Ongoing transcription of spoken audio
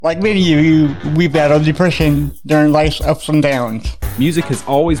Like many of you, we battled depression during life's ups and downs. Music has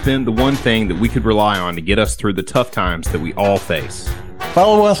always been the one thing that we could rely on to get us through the tough times that we all face.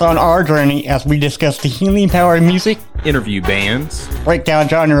 Follow us on our journey as we discuss the healing power of music, Interview bands, break down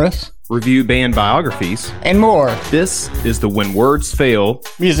genres, review band biographies, and more. This is the When Words Fail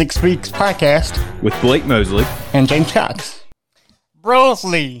Music Speaks podcast with Blake Mosley and James Cox.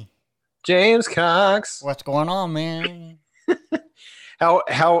 Brosley, James Cox. what's going on, man?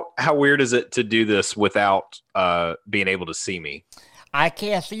 How weird is it to do this without being able to see me? I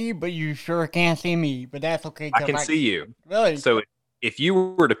can't see you, but you sure can see me. But that's okay. I can see you. Really? So if you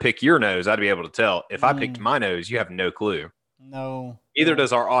were to pick your nose, I'd be able to tell. If I picked my nose, you have no clue. No. Neither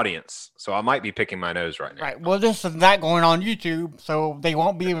does our audience. So I might be picking my nose right now. Right. Well, this is not going on YouTube, so they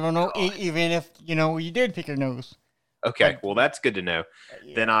won't be able to know even if, you did pick your nose. Okay, well, that's good to know.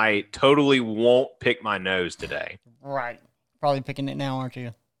 Yeah. Then I totally won't pick my nose today. Right. Probably picking it now, aren't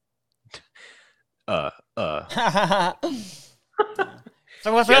you? So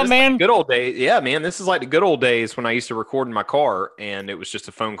what's Yeah, up, man? like good old days. Yeah, man, this is like the good old days when I used to record in my car and it was just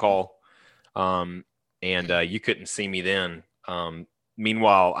a phone call. And you couldn't see me then.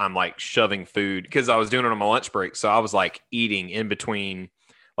 Meanwhile, I'm like shoving food because I was doing it on my lunch break. So I was like eating in between,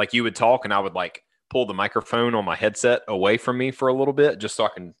 like you would talk and I would like pull the microphone on my headset away from me for a little bit just so I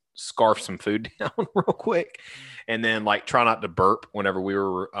can scarf some food down real quick. And then like try not to burp whenever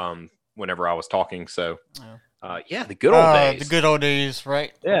I was talking. So yeah, the good old days. The good old days,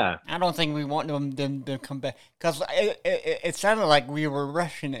 right? Yeah. I don't think we want them to come back because it sounded like we were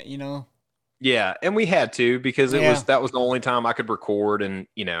rushing it, Yeah, and we had to because that was the only time I could record, and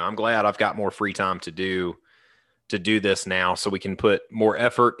I'm glad I've got more free time to do this now, so we can put more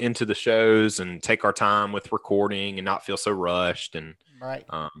effort into the shows and take our time with recording and not feel so rushed. And right,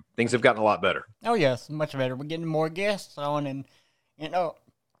 things have gotten a lot better. Oh yes, much better. We're getting more guests on, and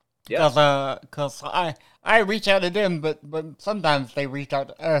Yeah. because I reach out to them, but sometimes they reach out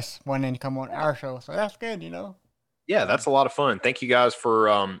to us wanting to come on our show, so that's good, Yeah, that's a lot of fun. Thank you guys for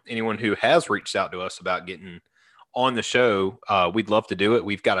anyone who has reached out to us about getting on the show. We'd love to do it.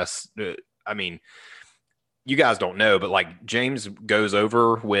 We've got you guys don't know, but like James goes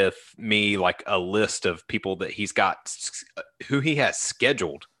over with me like a list of people that he's got who he has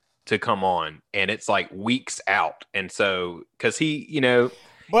scheduled to come on, and it's like weeks out. And so, because James,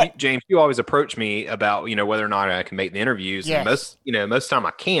 you always approach me about whether or not I can make the interviews. Yes. And most time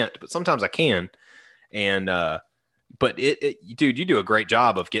I can't, but sometimes I can. And but dude, you do a great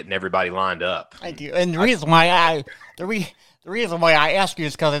job of getting everybody lined up. Thank you. And the reason why I ask you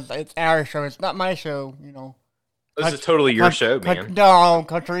is because it's our show. It's not my show. This is totally your show, man. No,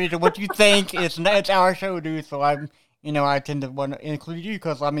 contrary to what you think, it's our show, dude. So I tend to want to include you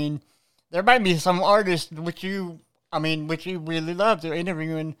because there might be some artists which you really love to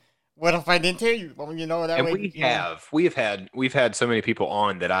interview. And what if I didn't tell you? Well, that and way. we've had so many people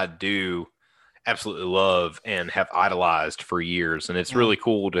on that I do absolutely love and have idolized for years, and it's really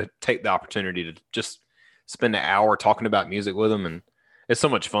cool to take the opportunity to just spend an hour talking about music with them, and it's so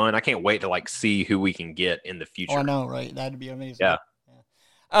much fun. I can't wait to like see who we can get in the future. Oh, I know, right? That'd be amazing. Yeah.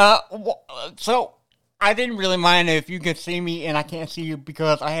 So I didn't really mind if you could see me and I can't see you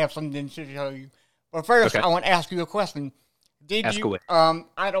because I have something to show you. But first, Okay. I want to ask you a question. Ask away.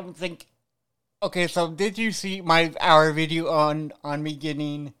 I don't think. Okay, so did you see our video on me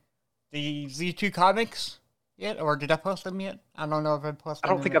getting the Z2 comics yet, or did I post them yet? I don't know if I posted them.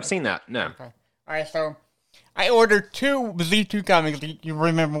 I don't think I've seen that. No. Okay. All right, so I ordered 2 Z2 comics. You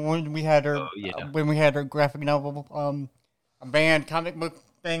remember when we had our graphic novel a band comic book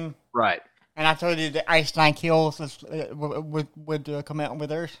thing? Right. And I told you that Ice Nine Kills would come out with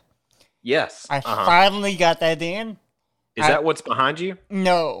theirs. Yes. I finally got that in. Is that what's behind you?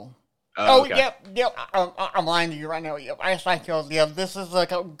 No. Oh, okay. Yep. I'm lying to you right now. Yep, Ice Nine Kills. Yeah, this is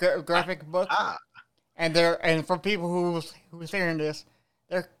like a graphic book. And for people who's hearing this,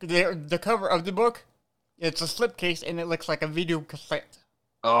 the cover of the book, it's a slipcase and it looks like a video cassette.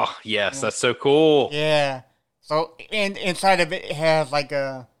 Oh yes, that's so cool. Yeah. So inside of it has like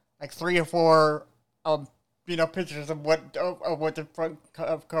 3 or 4 pictures of what the front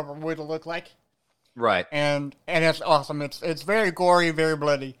cover would look like. Right. And it's awesome. It's very gory, very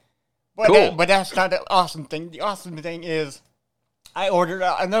bloody. But cool. But that's not the awesome thing. The awesome thing is I ordered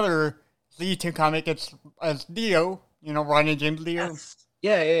another Z2 comic. It's Dio, Ronnie James Dio. Yes.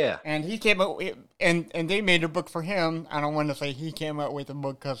 Yeah. And he came up with, and they made a book for him. I don't want to say he came up with a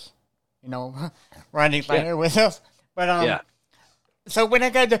book because, Ronnie's not here with us. But so when I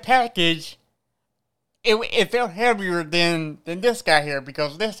got the package, it felt heavier than this guy here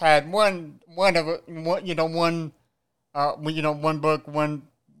because this had one book,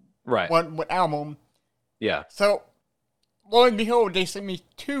 Right. one album. Yeah. So, lo and behold, they sent me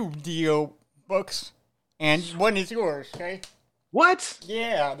 2 Dio books, and one is yours. Okay. What?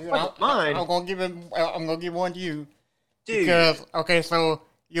 Yeah, dude, mine? I'm gonna give him. I'm gonna give one to you. Dude. Because so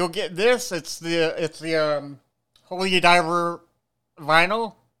you'll get this. It's the Holy Diver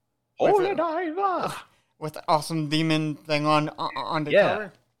vinyl. Holy Diver with the awesome demon thing on the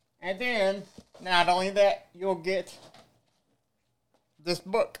cover. And then not only that, you'll get this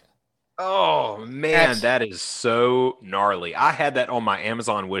book. Oh man, that is so gnarly. I had that on my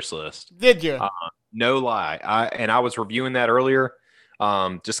Amazon wish list. Did you? No lie. I was reviewing that earlier,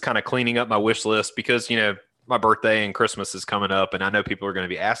 just kind of cleaning up my wish list because, you know, my birthday and Christmas is coming up and I know people are going to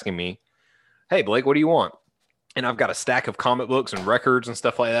be asking me, hey, Blake, what do you want? And I've got a stack of comic books and records and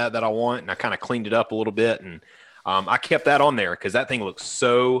stuff like that I want. And I kind of cleaned it up a little bit. And I kept that on there because that thing looks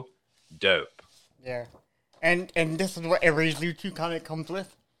so dope. Yeah. And this is what every Zoo 2 comic comes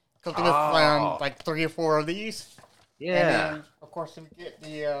with. Comes with like 3 or 4 of these. Yeah. And then, of course, you get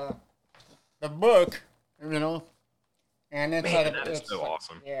the book, you know. And it's Man, that is so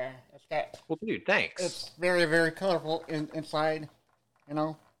awesome. Yeah. It's got. Well, dude, thanks. It's very, very colorful inside, you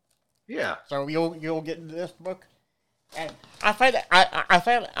know. Yeah. So you'll get this book, and I find it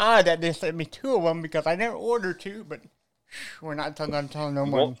odd that they sent me 2 of them because I never ordered 2, but we're not going to tell no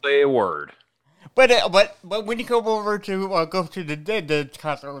more. Won't say a word. But when you come over to go to the Dead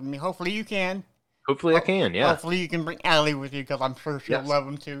concert with me, hopefully you can. Hopefully I can. Yeah. Hopefully you can bring Allie with you because I'm sure she'll love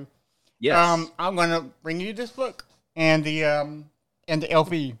them too. Yes. I'm gonna bring you this book and the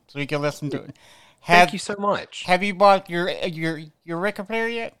LP so you can listen to it. Thank you so much. Have you bought your record player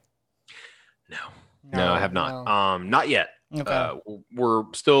yet? No, I have not. No. Not yet. Okay. We're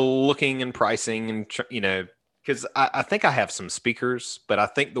still looking and pricing and, you know, because I think I have some speakers, but I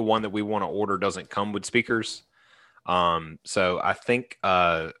think the one that we want to order doesn't come with speakers. So I think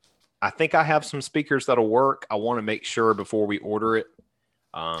I have some speakers that'll work. I want to make sure before we order it.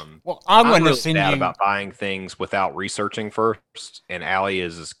 Well, I'm going to send you about buying things without researching first, and Allie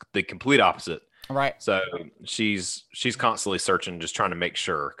is the complete opposite. Right. So she's constantly searching, just trying to make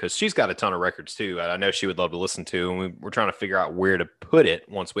sure, because she's got a ton of records too. I know she would love to listen to, and we're trying to figure out where to put it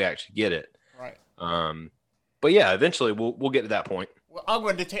once we actually get it. Right. But yeah, eventually we'll get to that point. Well, I'm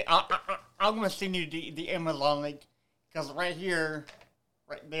going to I'm going to send you the Amazon link because right here,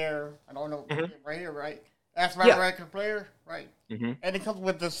 right there, I don't know, right here, right. That's my record player, right? Mm-hmm. And it comes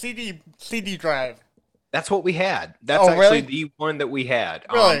with the CD drive. That's what we had. That's actually the one that we had.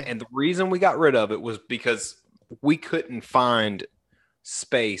 Really? And the reason we got rid of it was because we couldn't find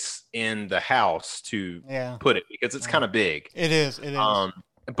space in the house to put it because it's kind of big. It is.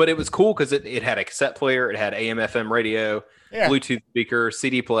 But it was cool because it had a cassette player, it had AM, FM radio, Bluetooth speaker,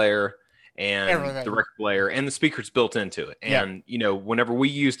 CD player, and everything. The record player, and the speakers built into it. And, you know, whenever we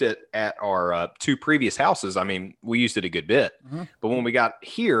used it at our 2 previous houses, I mean, we used it a good bit. Mm-hmm. But when we got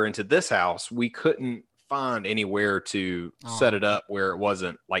here into this house, we couldn't find anywhere to set it up where it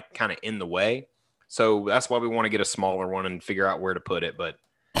wasn't like kind of in the way. So that's why we want to get a smaller one and figure out where to put it. But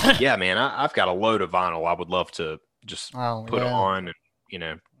yeah, man, I've got a load of vinyl. I would love to just put on and, you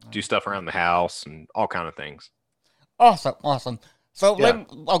know, do stuff around the house and all kind of things. Awesome. So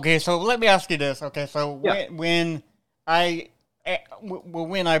let me ask you this. Okay, so when I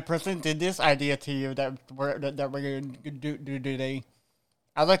presented this idea to you that we're going to do today,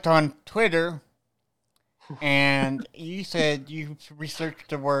 I looked on Twitter, and you said you researched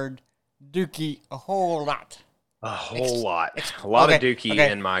the word Dookie a whole lot. A lot of Dookie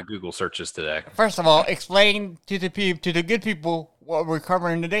in my Google searches today. First of all, explain to the good people what we're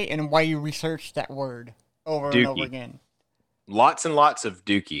covering today and why you researched that word over and over again. Lots and lots of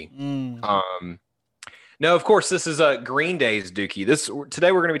Dookie. No, of course, this is Green Day's Dookie.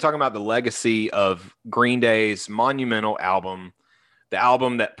 Today we're going to be talking about the legacy of Green Day's monumental album, the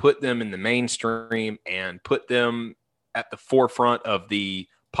album that put them in the mainstream and put them at the forefront of the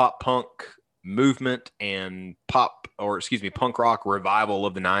pop punk movement and punk rock revival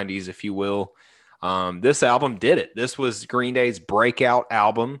of the 90s, if you will. This album did it. This was Green Day's breakout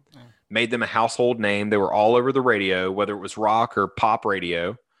album, made them a household name. They were all over the radio, whether it was rock or pop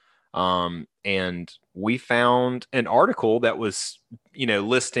radio. And we found an article that was, you know,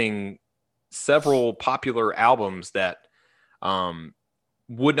 listing several popular albums that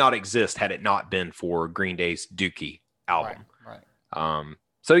would not exist had it not been for Green Day's Dookie album. Right.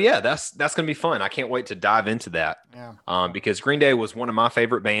 So yeah, that's going to be fun. I can't wait to dive into that. Yeah. Because Green Day was one of my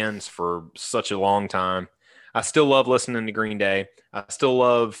favorite bands for such a long time. I still love listening to Green Day. I still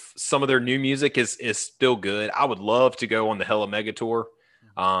love some of their new music is still good. I would love to go on the Hella Mega tour.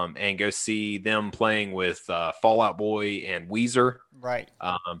 and go see them playing with Fall Out Boy and Weezer. Right.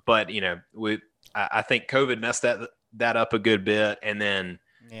 But I think COVID messed that up a good bit, and then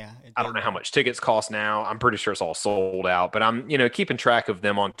I don't know how much tickets cost now. I'm pretty sure it's all sold out, but I'm keeping track of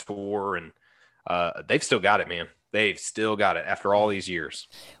them on tour, and they've still got it, man. They've still got it after all these years.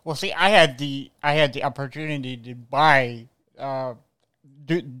 Well, see, I had the opportunity to buy the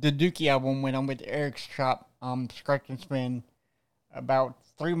Dookie album when I'm with Eric's shop, Scratch and Spin, about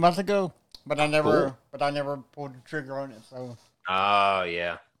 3 months ago. But I never pulled the trigger on it. So.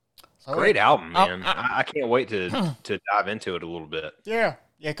 Yeah. So great album, man. I can't wait to dive into it a little bit. Yeah,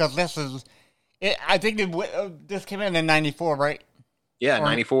 because this is it. I think this came in '94, right? Yeah,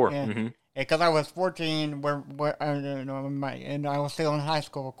 '94. Yeah. Mm-hmm. Because I was 14, and I was still in high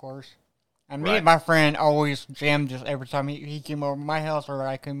school, of course. And me and my friend always jammed just every time he came over my house or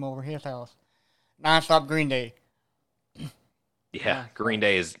I came over his house. Non-stop Green Day. Yeah, Green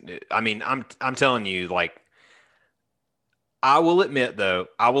Day is. I mean, I'm telling you, like, I will admit,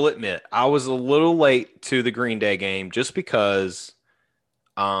 I was a little late to the Green Day game just because.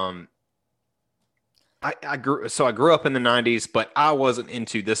 I grew up in the 90s, but I wasn't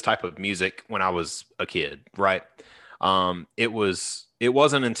into this type of music when I was a kid, right? It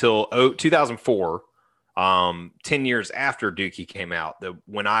wasn't until 2004, 10 years after Dookie came out,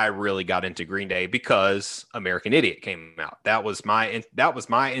 when I really got into Green Day because American Idiot came out. That was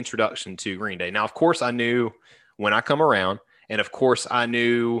my introduction to Green Day. Now, of course, I knew When I Come Around, and of course, I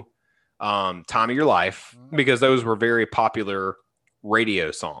knew Time of Your Life because those were very popular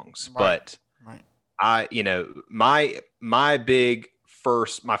radio songs, but. My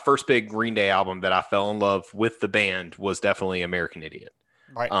first big Green Day album that I fell in love with the band was definitely American Idiot.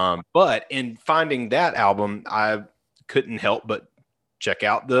 Right. But in finding that album, I couldn't help but check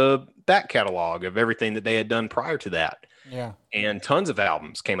out the back catalog of everything that they had done prior to that. Yeah. And tons of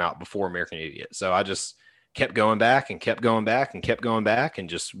albums came out before American Idiot. So I just kept going back and kept going back and kept going back and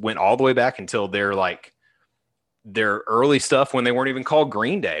just went all the way back until their early stuff when they weren't even called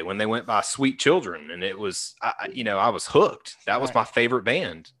Green Day, when they went by Sweet Children. And it was, I was hooked. That was my favorite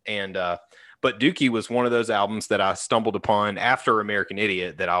band. And, but Dookie was one of those albums that I stumbled upon after American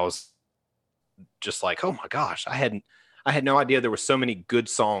Idiot that I was just like, oh my gosh, I had no idea there were so many good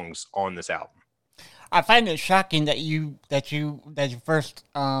songs on this album. I find it shocking that you first,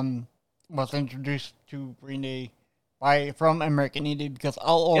 was introduced to Green Day from American Idiot, because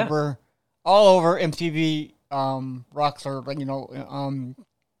all over MTV, Rockstar,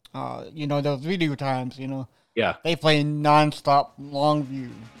 those video times, Yeah. they play nonstop Longview.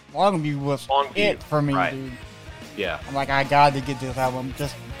 Longview was it for me, dude. Yeah. I'm like, I got to get this album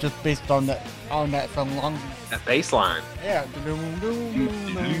just based on that song Longview. That bass line. Yeah.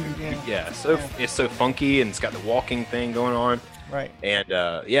 Yeah. It's so funky, and it's got the walking thing going on. Right. And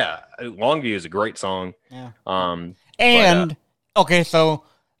Longview is a great song. Yeah. Okay, so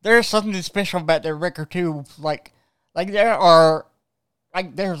there's something special about their record too. Like there's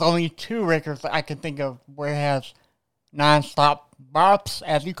only 2 records that I can think of where it has nonstop bops,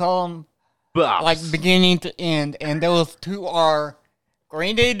 as you call them, bops, like beginning to end, and those 2 are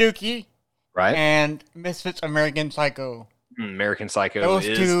Green Day Dookie, right, and Misfits American Psycho. American Psycho those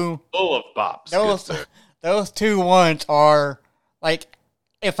is 2, full of bops. Those 2 ones are like,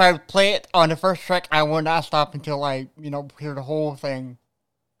 if I play it on the first track, I will not stop until I hear the whole thing.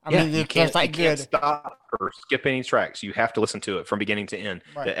 I mean, you can't stop or skip any tracks. You have to listen to it from beginning to end.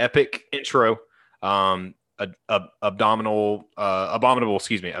 Right. The epic intro, abominable Dr.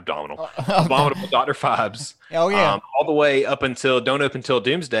 Phibes. Oh yeah, all the way up until Don't Open Till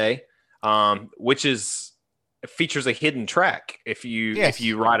Doomsday, which features a hidden track if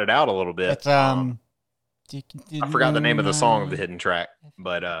you write it out a little bit. It's, I forgot the name of the song of the hidden track,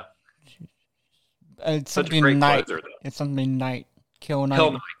 but it's something night. It's something night. Hell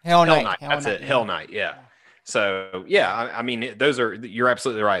Night. That's it. Hell Night. Yeah. So yeah, I mean, you're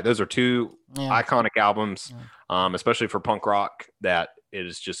absolutely right. Those are 2 iconic albums, especially for punk rock, that it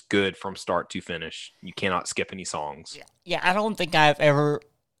is just good from start to finish. You cannot skip any songs. Yeah. I don't think I've ever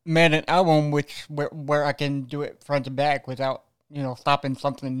made an album where I can do it front to back without stopping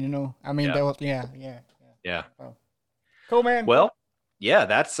something. I mean, yeah. So, cool, man. Well. Yeah,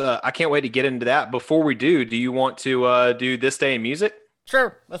 that's. I can't wait to get into that. Before we do you want to do This Day in Music?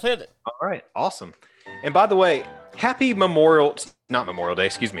 Sure, let's hit it. All right, awesome. And by the way, happy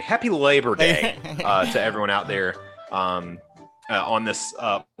happy Labor Day to everyone out there on this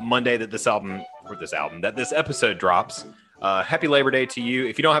Monday that this episode drops. Happy Labor Day to you.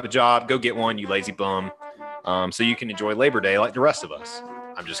 If you don't have a job, go get one, you lazy bum, so you can enjoy Labor Day like the rest of us.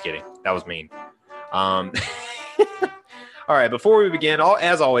 I'm just kidding. That was mean. All right, before we begin,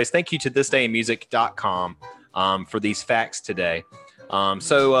 as always, thank you to thisdayinmusic.com for these facts today.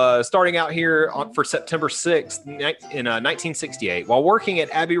 Starting out here for September 6th in 1968, while working at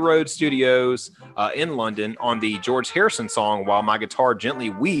Abbey Road Studios in London on the George Harrison song While My Guitar Gently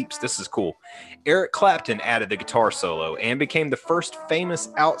Weeps, this is cool, Eric Clapton added the guitar solo and became the first famous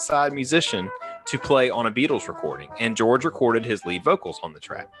outside musician to play on a Beatles recording, and George recorded his lead vocals on the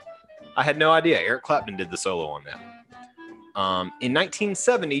track. I had no idea Eric Clapton did the solo on that. In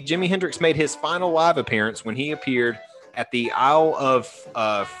 1970, Jimi Hendrix made his final live appearance when he appeared at the Isle of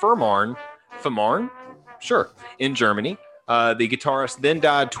Fehmarn, in Germany. The guitarist then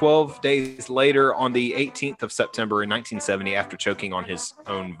died 12 days later on the 18th of September in 1970 after choking on his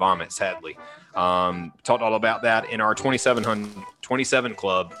own vomit, sadly. Talked all about that in our 27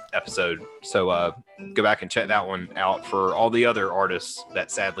 Club episode. So go back and check that one out for all the other artists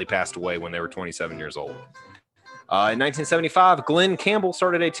that sadly passed away when they were 27 years old. In 1975, Glenn Campbell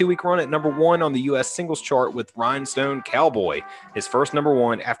started a 2-week run at number 1 on the U.S. singles chart with Rhinestone Cowboy, his first number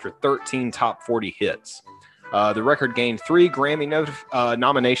 1 after 13 top 40 hits. The record gained 3 Grammy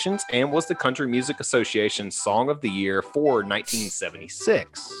nominations and was the Country Music Association's Song of the Year for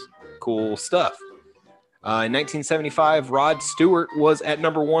 1976. Cool stuff. In 1975, Rod Stewart was at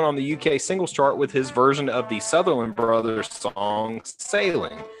number 1 on the UK singles chart with his version of the Sutherland Brothers song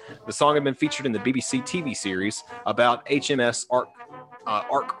Sailing. The song had been featured in the BBC TV series about HMS Ark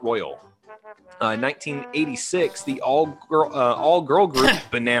Royal. In 1986, the all-girl group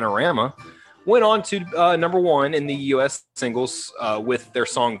Bananarama went on to number 1 in the U.S. singles with their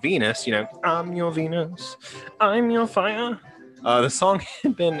song Venus. You know, I'm your Venus, I'm your fire. The song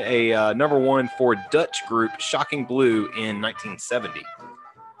had been a number 1 for Dutch group Shocking Blue in 1970. In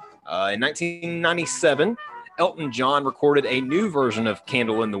 1997, Elton John recorded a new version of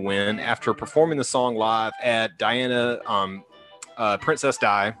Candle in the Wind after performing the song live at Diana Princess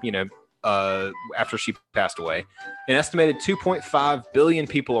Di, after she passed away. An estimated 2.5 billion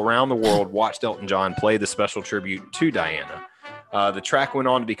people around the world watched Elton John play the special tribute to Diana. The track went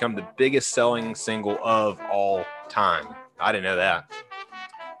on to become the biggest selling single of all time. I didn't know that.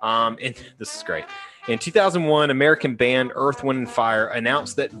 And this is great. In 2001, American band Earth, Wind & Fire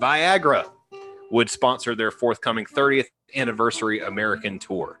announced that Viagra would sponsor their forthcoming 30th anniversary American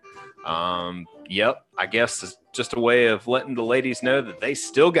tour. Yep, I guess it's just a way of letting the ladies know that they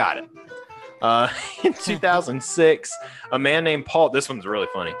still got it. In 2006, a man named Paul, this one's really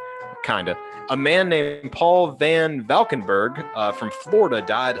funny, kinda. A man named Paul Van Valkenburg from Florida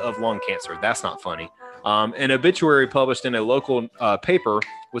died of lung cancer. That's not funny. An obituary published in a local paper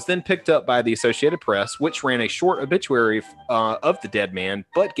was then picked up by the Associated Press, which ran a short obituary of the dead man,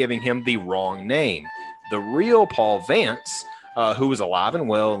 but giving him the wrong name. The real Paul Vance, who was alive and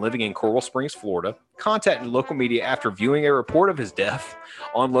well and living in Coral Springs, Florida, contacted local media after viewing a report of his death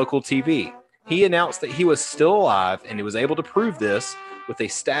on local TV. He announced that he was still alive, and he was able to prove this with a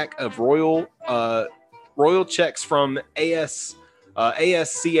stack of royal checks from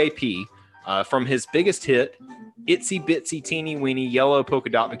ASCAP from his biggest hit, Itsy Bitsy Teeny Weeny Yellow Polka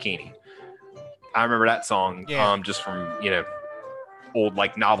Dot Bikini. I remember that song just from, old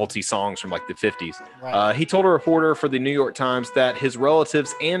like novelty songs from like the 50s. Right. He told a reporter for the New York Times that his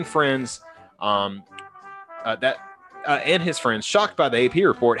relatives and friends shocked by the AP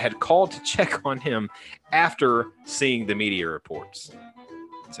report, had called to check on him after seeing the media reports.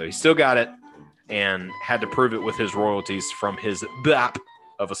 So he still got it and had to prove it with his royalties from his bop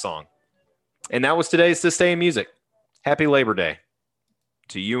of a song. And that was today's This Day in Music. Happy Labor Day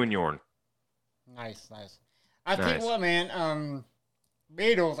to you and yourn. Nice. I think what, man,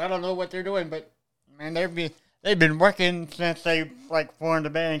 Beatles, I don't know what they're doing, but man, they've been working since they formed the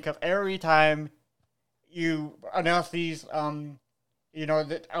band, because every time you announce these, on the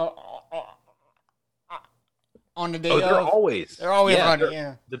day they're always running.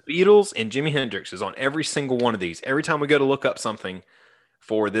 Yeah, the Beatles and Jimi Hendrix is on every single one of these. Every time we go to look up something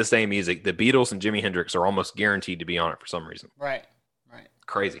for This Day in Music, the Beatles and Jimi Hendrix are almost guaranteed to be on it for some reason. Right.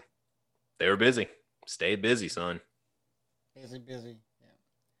 Crazy. They were busy. Stayed busy, son. Busy. Yeah.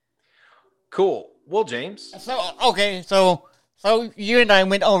 Cool. Well, James. So you and I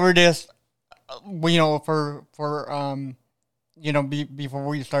went over this, before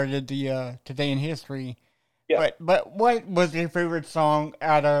we started the Today in History. Yeah. But what was your favorite song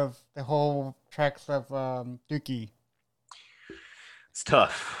out of the whole tracks of Dookie? It's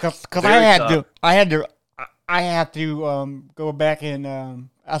tough. Because I had to go back and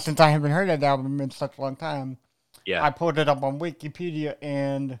since I haven't heard that album in such a long time. Yeah. I pulled it up on Wikipedia,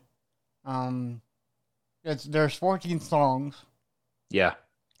 and there's 14 songs. Yeah.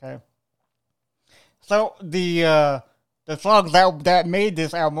 Okay. So the the songs that made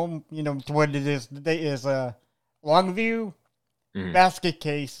this album, to what it is today is Longview, Basket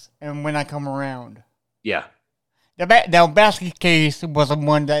Case, and When I Come Around. Yeah. Now, Basket Case was the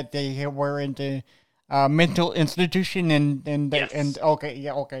one that they were into mental institution and Yes. and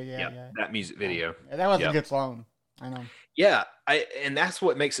yeah. That music video. Yeah, that was a good song. I know. Yeah, and that's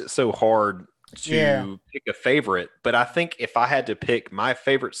what makes it so hard to pick a favorite. But I think if I had to pick my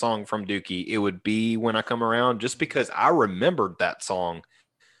favorite song from Dookie, it would be When I Come Around, just because I remembered that song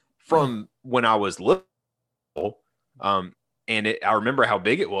from when I was little. And I remember how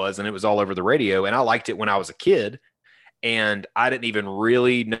big it was, and it was all over the radio, and I liked it when I was a kid, and I didn't even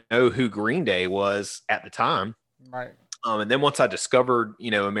really know who Green Day was at the time. Right. And then once I discovered,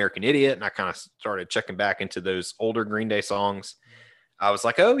 American Idiot, and I kind of started checking back into those older Green Day songs, I was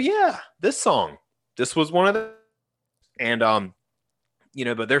like, oh yeah, this song, this was one of them. And,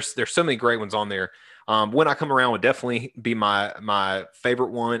 but there's so many great ones on there. When I Come Around would definitely be my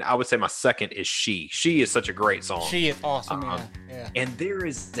favorite one. I would say my second is She. She is such a great song. She is awesome, yeah. And there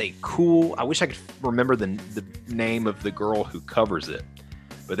is a cool, I wish I could remember the name of the girl who covers it,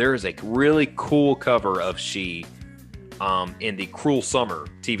 but there is a really cool cover of She in the Cruel Summer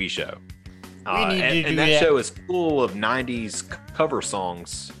TV show. And that show is full of 90s cover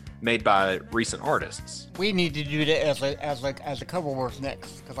songs made by recent artists. We need to do that as a cover work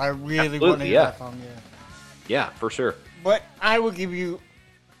next, because I really want to hear that song. Yeah, for sure. But I will give you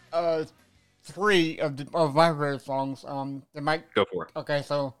 3 of my favorite songs. Go for it. Okay,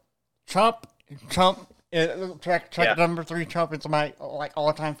 so Trump, track number 3. Trump is my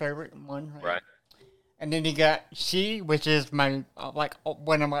all-time favorite one. Right. And then you got She, which is my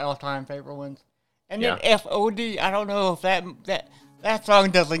one of my all-time favorite ones. And then FOD. I don't know if that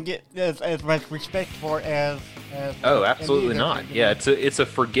song doesn't get as much respect for it as oh, absolutely not. Yeah, it's a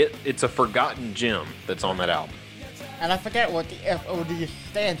forgotten gem that's on that album. And I forget what the FOD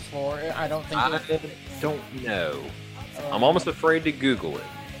stands for. I don't know. I'm almost afraid to Google it.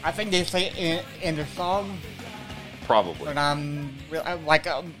 I think they say it in the song. Probably. But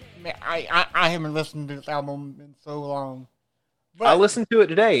I haven't listened to this album in so long. But I listened to it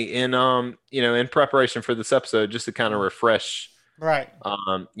today in preparation for this episode, just to kind of refresh. Right.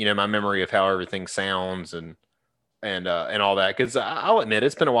 My memory of how everything sounds and all that. Because I'll admit,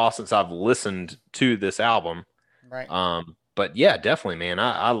 it's been a while since I've listened to this album. Right. But yeah, definitely, man.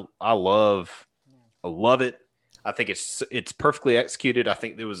 I love it. I think it's perfectly executed. I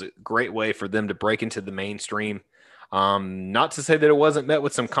think there was a great way for them to break into the mainstream. Not to say that it wasn't met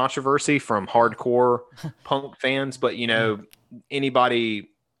with some controversy from hardcore punk fans, but anybody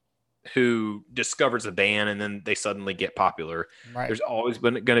who discovers a band and then they suddenly get popular. Right. There's always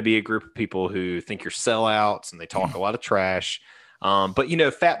going to be a group of people who think you're sellouts and they talk a lot of trash. But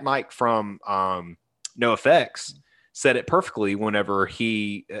Fat Mike from NoFX said it perfectly whenever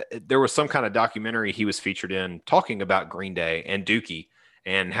there was some kind of documentary he was featured in talking about Green Day and Dookie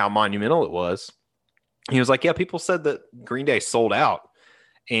and how monumental it was. He was like, yeah, people said that Green Day sold out.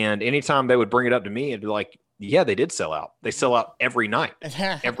 And anytime they would bring it up to me, it'd be like, yeah, they did sell out. They sell out every night.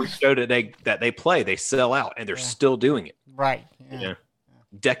 Every show that they play, they sell out, and they're still doing it. Right. Yeah.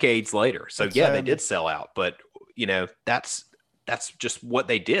 Decades later. So they did sell out. But that's just what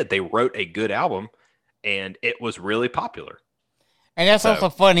they did. They wrote a good album, and it was really popular. And that's also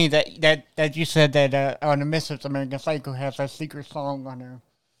funny that you said that on the Misfits American Psycho has a secret song on there.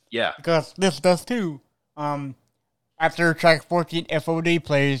 Yeah. Because this does too. After track 14 FOD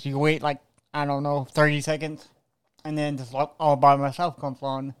plays, you wait 30 seconds, and then just All By Myself comes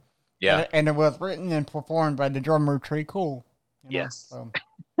on. Yeah. And it was written and performed by the drummer Tré Cool. Yes. So.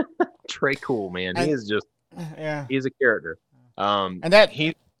 Tré Cool, man. He is just he's a character. And that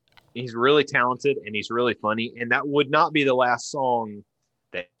he's really talented and he's really funny. And that would not be the last song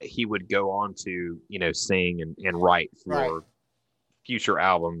that he would go on to, sing and write for future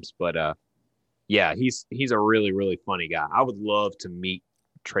albums. But he's a really, really funny guy. I would love to meet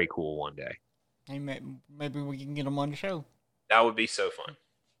Tré Cool one day. Hey, maybe we can get him on the show. That would be so fun.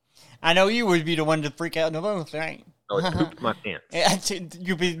 I know you would be the one to freak out in the most, right? I would poop my pants.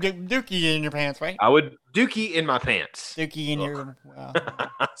 You'd be Dookie in your pants, right? I would Dookie in my pants. Dookie in your...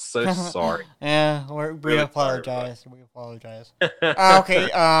 So sorry. Yeah, we apologize. Sorry, we apologize. Okay,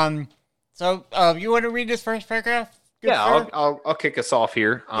 so you want to read this first paragraph? I'll kick us off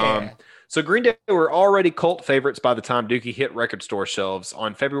here. So Green Day were already cult favorites by the time Dookie hit record store shelves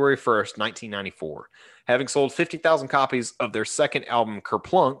on February 1st, 1994, having sold 50,000 copies of their second album,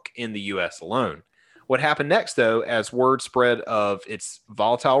 Kerplunk, in the U.S. alone. What happened next, though, as word spread of its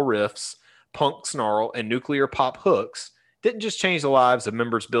volatile riffs, punk snarl, and nuclear pop hooks, didn't just change the lives of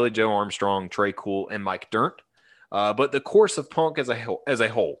members Billy Joe Armstrong, Tré Cool, and Mike Dirnt, but the course of punk as a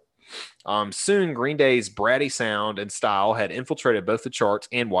whole. Soon, Green Day's bratty sound and style had infiltrated both the charts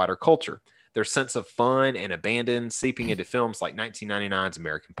and wider culture. Their sense of fun and abandon seeping into films like 1999's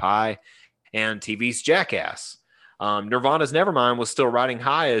American Pie and TV's Jackass. Nirvana's Nevermind was still riding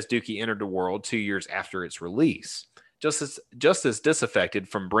high as Dookie entered the world 2 years after its release. Just as disaffected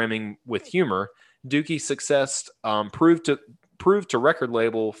from brimming with humor, Dookie's success proved to record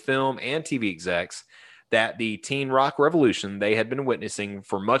label, film, and TV execs that the teen rock revolution they had been witnessing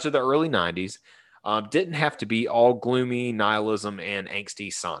for much of the early 90s didn't have to be all gloomy nihilism and angsty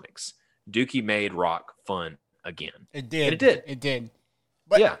sonics. Dookie made rock fun again. It did. And it did. It did.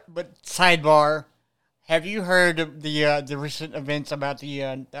 But, But sidebar, have you heard of the recent events about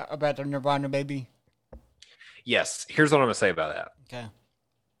the Nirvana baby? Yes. Here's what I'm going to say about that. Okay.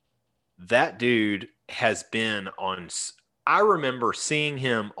 That dude has been on. I remember seeing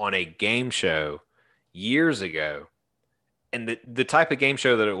him on a game show years ago. And the type of game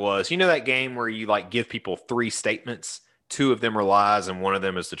show that it was, you know, that game where you like give people 3 statements, 2 of them are lies and 1 of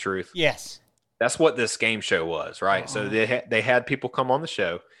them is the truth. Yes. That's what this game show was, right? So they had people come on the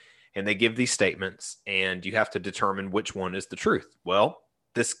show and they give these statements and you have to determine which one is the truth. Well,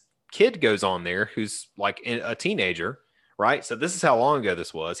 this kid goes on there who's like a teenager, right? So this is how long ago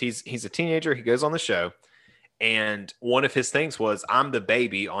this was. He's a teenager. He goes on the show and one of his things was, I'm the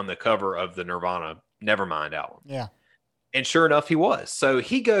baby on the cover of the Nirvana Nevermind album. Yeah. And sure enough, he was. So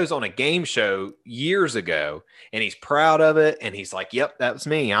he goes on a game show years ago, and he's proud of it. And he's like, "Yep, that was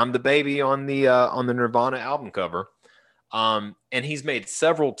me. I'm the baby on the Nirvana album cover." And he's made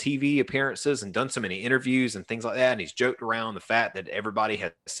several TV appearances and done so many interviews and things like that. And he's joked around the fact that everybody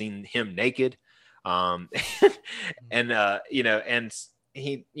has seen him naked. And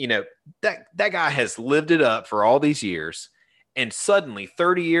he, that guy has lived it up for all these years. And suddenly,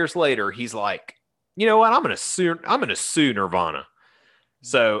 30 years later, he's like, you know what? I'm gonna sue Nirvana.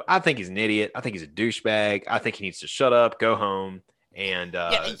 So I think he's an idiot. I think he's a douchebag. I think he needs to shut up, go home, and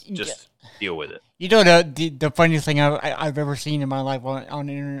just deal with it. You know the funniest thing I've ever seen in my life on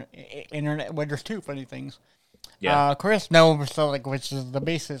the internet. Well, there's 2 funny things. Yeah. Chris Novoselic, which is the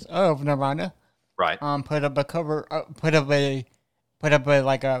bassist of Nirvana, right? Put up a cover. Put up a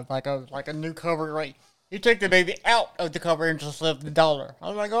like a new cover. Right. He took the baby out of the cover and just left the dollar. I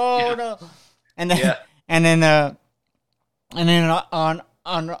was like, oh no. And then, on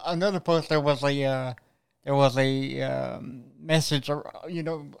another post there was a message,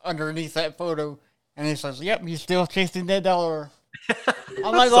 underneath that photo, and it says, "Yep, he's still chasing that dollar."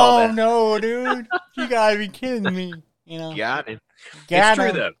 I'm like, "Oh no, dude, you gotta be kidding me!" You know, got him. It's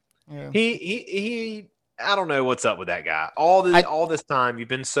true though. Yeah. He. I don't know what's up with that guy. All this time, you've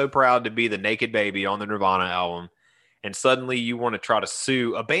been so proud to be the naked baby on the Nirvana album. And suddenly you want to try to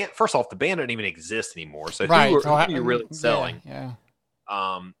sue a band. First off, the band doesn't even exist anymore. So right. who are you really selling? Yeah.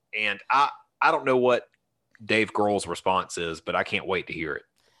 And I don't know what Dave Grohl's response is, but I can't wait to hear it.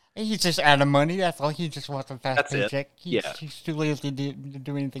 He's just out of money. That's all. He just wants a fast paycheck. He's too lazy to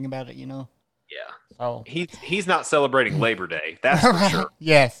do anything about it, you know? Yeah. So he's not celebrating Labor Day. That's for sure.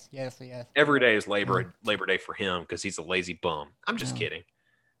 Yes. Every day is Labor Day for him because he's a lazy bum. I'm just kidding.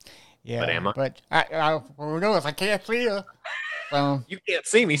 Yeah, but am I? But who knows? I can't see you. So you can't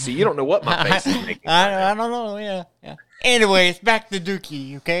see me, so you don't know what my face is making. I don't know. Yeah. Anyways, back to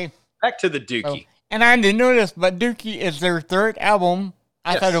Dookie. Okay. Back to the Dookie. And I didn't know this, but Dookie is their 3rd album.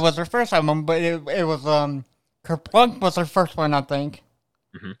 I thought it was their 1st album, but it was Kerplunk was their first one, I think.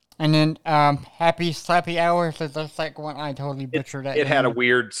 Mm-hmm. And then Happy Slappy Hours is the second one. I totally butchered that. It had a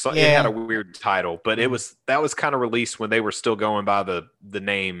weird title, but that was kind of released when they were still going by the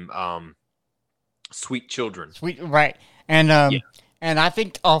name Sweet Children. Right. And and I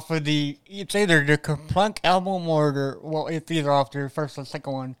think off of it's either the Kerplunk album or it's either off their first or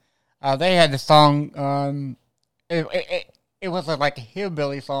second one. They had the song. It was like a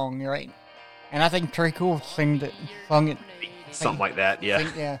hillbilly song, right? And I think Trey Cool sung it. Something like that, yeah.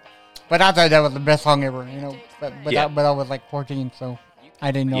 Yeah. But I thought that was the best song ever, you know. But I was like 14, so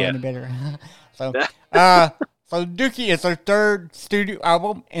I didn't know any better. So Dookie is their 3rd studio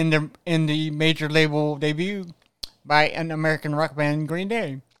album in the major label debut by an American rock band, Green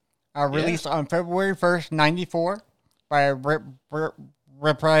Day. Released on February 1st, 1994 by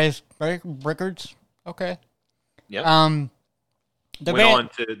Reprise Records. Okay. Yeah.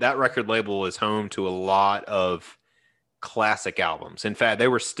 That record label is home to a lot of classic albums. In fact, they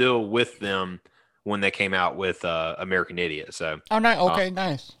were still with them when they came out with American Idiot. So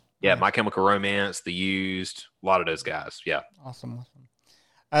nice. Yeah, My Chemical Romance, The Used, a lot of those guys. Yeah. Awesome.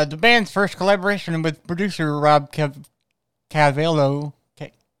 The band's first collaboration with producer Rob Cavallo.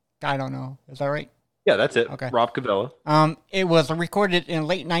 I don't know. Is that right? Yeah, that's it. Okay. Rob Cavallo. It was recorded in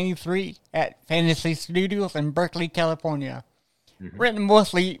late '93 at Fantasy Studios in Berkeley, California. Written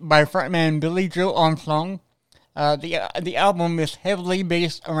mostly by frontman Billy Joe Armstrong, the album is heavily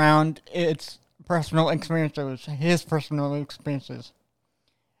based around his personal experiences,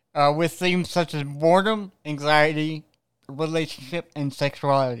 with themes such as boredom, anxiety, relationship, and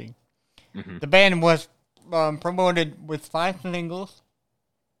sexuality. The band was promoted with 5 singles: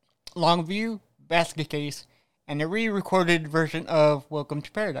 Longview, Basket Case, and a re-recorded version of Welcome to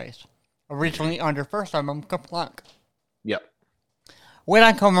Paradise, originally on their first album, Kaplank. Yep. When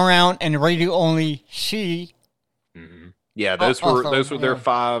I Come Around and Radio Only She. Yeah, those were their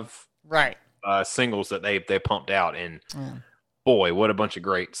 5 right singles that they pumped out, and boy, what a bunch of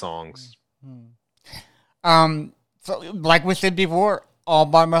great songs. So like we said before, All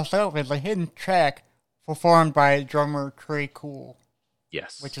By Myself is a hidden track performed by drummer Trey Cool.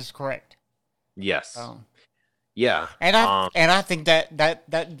 Yes, which is correct. Yes. Yeah. And I think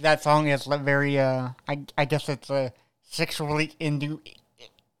that song is very I guess it's a sexually innuendo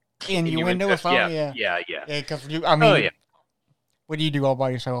song. Yeah. Because what do you do all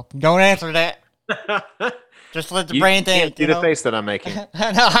by yourself? Don't answer that. Just let the brain think. Do the face that I'm making.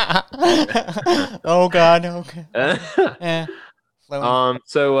 Oh God. Okay. Yeah.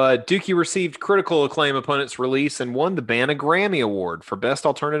 So Dookie received critical acclaim upon its release and won the band a Grammy Award for Best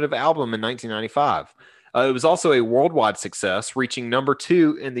Alternative Album in 1995. It was also a worldwide success, reaching number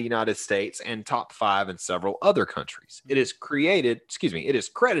 2 in the United States and top 5 in several other countries. It is credited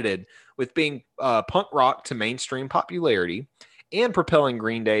with being punk rock to mainstream popularity and propelling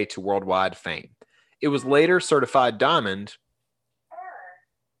Green Day to worldwide fame. It was later certified diamond.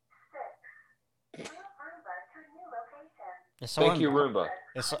 Thank you, Roomba.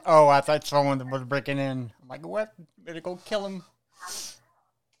 I thought someone was breaking in. I'm like, what? Better go kill him.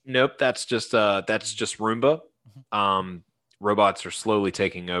 Nope, that's just Roomba. Robots are slowly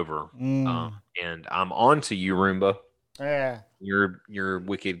taking over, and I'm on to you, Roomba. Yeah, your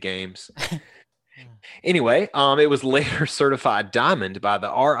wicked games. Anyway, it was later certified diamond by the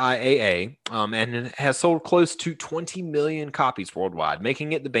RIAA, and it has sold close to 20 million copies worldwide,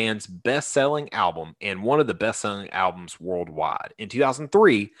 making it the band's best-selling album and one of the best-selling albums worldwide. In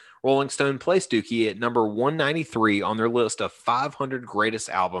 2003, Rolling Stone placed Dookie at number 193 on their list of 500 greatest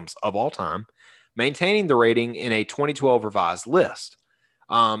albums of all time, maintaining the rating in a 2012 revised list.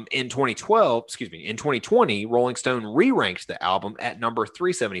 In 2020, Rolling Stone re-ranked the album at number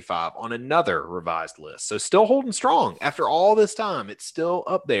 375 on another revised list. So still holding strong. After all this time, it's still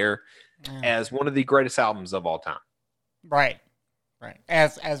up there as one of the greatest albums of all time. Right.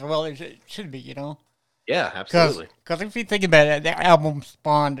 As well as it should be, Yeah, absolutely. Because if you think about it, that album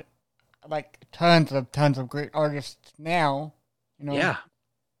spawned like tons of great artists now, Yeah.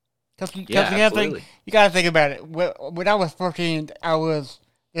 Because you gotta think about it. When I was 14,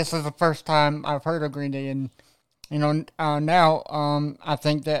 this is the first time I've heard of Green Day, and now I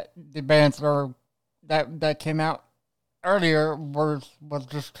think that the bands that came out earlier was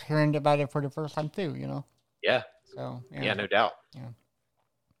just hearing about it for the first time too. Yeah. So yeah, no doubt. Yeah.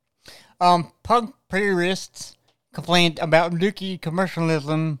 Punk purists complained about Dookie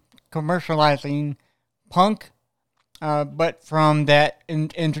commercializing punk. But from that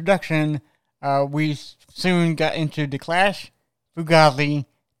introduction, we soon got into The Clash, Fugazi,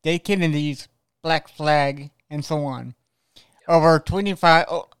 Dead Kennedys, Black Flag, and so on. Over 25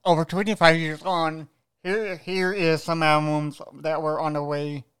 years on, here is some albums that were on the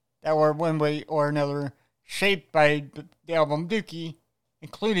way, that were one way or another shaped by the album Dookie,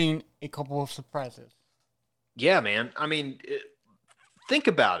 including a couple of surprises. Yeah, man. I mean, think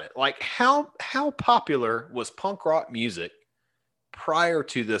about it. Like, how popular was punk rock music prior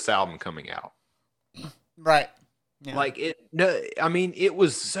to this album coming out? Right. Yeah. Like it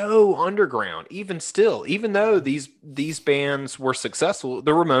was so underground. Even though these bands were successful, the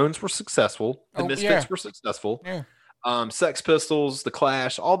Ramones were successful, the Misfits were successful. Yeah. Sex Pistols, The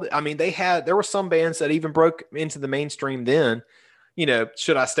Clash, there were some bands that even broke into the mainstream then.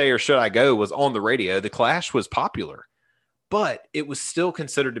 Should I Stay or Should I Go was on the radio. The Clash was popular, but it was still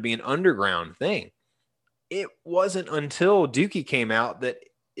considered to be an underground thing. It wasn't until Dookie came out that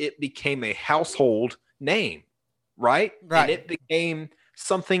it became a household name, right? And it became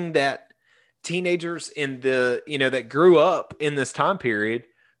something that teenagers that grew up in this time period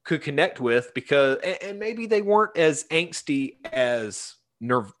could connect with, because, and maybe they weren't as angsty as,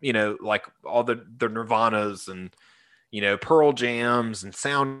 like all the Nirvanas and, Pearl Jams and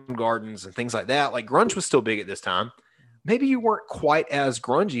Soundgardens and things like that. Like, grunge was still big at this time. Maybe you weren't quite as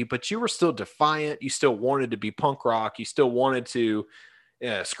grungy, but you were still defiant. You still wanted to be punk rock. You still wanted to,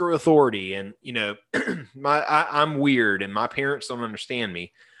 screw authority, and I'm weird, and my parents don't understand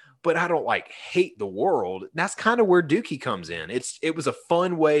me, but I don't like hate the world. That's kind of where Dookie comes in. It was a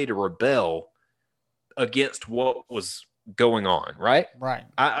fun way to rebel against what was going on, right? Right.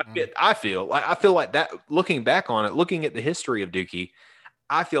 I feel like that. Looking back on it, looking at the history of Dookie,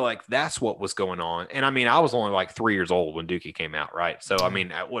 I feel like that's what was going on. And I mean, I was only like 3 years old when Dookie came out, right? So I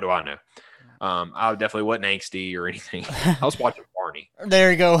mean, what do I know? I definitely wasn't angsty or anything. I was watching Barney.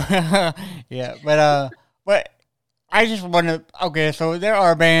 There you go. Yeah, but I just want to. Okay, so there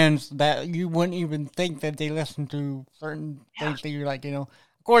are bands that you wouldn't even think that they listen to certain things that you like.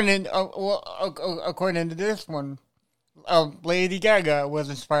 According to this one, Lady Gaga was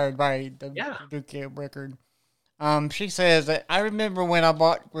inspired by the Dookie record. She says that I remember when I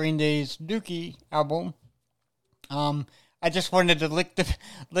bought Green Day's Dookie album. I just wanted to lick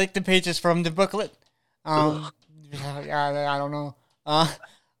the pages from the booklet. I don't know.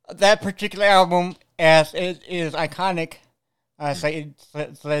 That particular album, as it is iconic,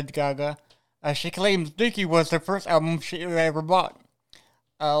 said Gaga. She claims Dookie was the first album she ever bought,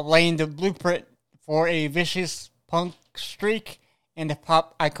 laying the blueprint for a vicious punk streak and a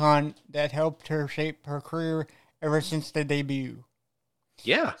pop icon that helped her shape her career ever since the debut.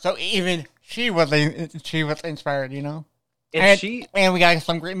 Yeah. So even she was inspired, And we got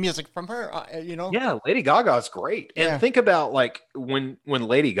some great music from her, Yeah, Lady Gaga's great. And think about like when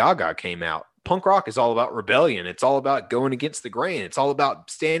Lady Gaga came out, punk rock is all about rebellion. It's all about going against the grain. It's all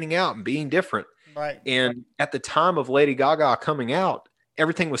about standing out and being different. Right. And at the time of Lady Gaga coming out,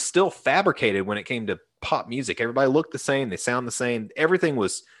 everything was still fabricated when it came to pop music. Everybody looked the same. They sound the same. Everything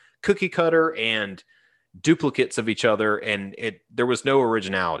was cookie cutter and duplicates of each other. And there was no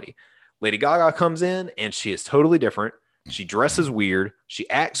originality. Lady Gaga comes in and she is totally different. She dresses weird. She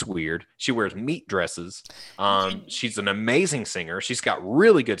acts weird. She wears meat dresses. She's an amazing singer. She's got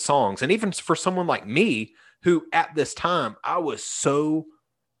really good songs. And even for someone like me, who at this time, I was so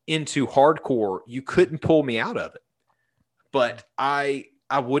into hardcore, you couldn't pull me out of it. But I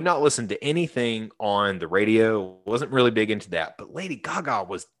would not listen to anything on the radio. Wasn't really big into that. But Lady Gaga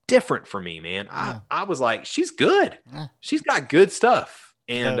was different for me, man. I was like, she's good. She's got good stuff.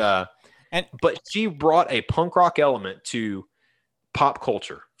 But she brought a punk rock element to pop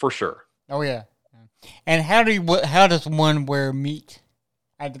culture for sure. Oh yeah. And how does one wear meat?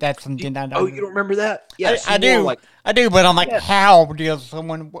 That's something I don't. Oh, you don't remember that? Yeah, I do. I do, but I'm like, how does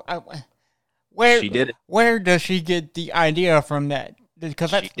someone? Where she did it? Where does she get the idea from that?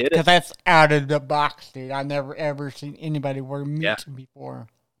 Because that's out of the box, dude. I've never ever seen anybody wear meat before.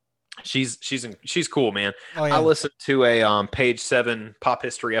 She's cool, man. Oh, yeah. I listened to a Page 7 pop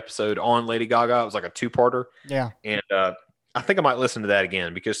history episode on Lady Gaga. It was like a 2-parter. Yeah. And I think I might listen to that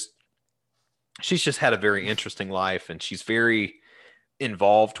again because she's just had a very interesting life and she's very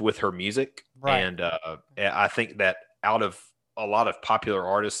involved with her music. Right. And I think that out of a lot of popular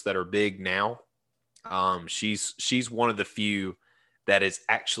artists that are big now, she's one of the few that is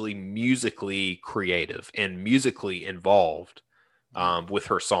actually musically creative and musically involved with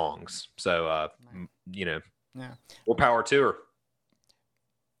her songs. So, more power to her.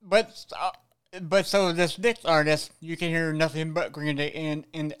 But so this next artist, you can hear nothing but Green Day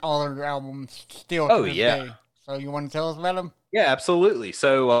in all of their albums still to this day. So you want to tell us about them? Yeah, absolutely.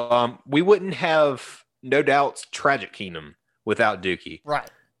 So we wouldn't have No Doubt's Tragic Kingdom without Dookie. Right.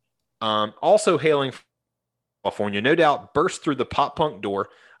 Also hailing from California, No Doubt burst through the pop punk door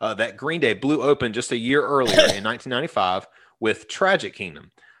that Green Day blew open just a year earlier in 1995 with Tragic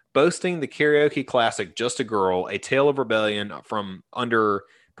Kingdom, boasting the karaoke classic Just a Girl, a tale of rebellion from under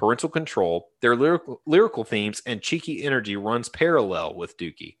parental control. Their lyrical themes and cheeky energy runs parallel with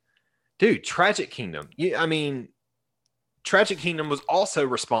Dookie. Dude, Tragic Kingdom. Tragic Kingdom was also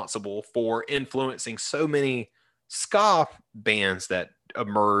responsible for influencing so many ska bands that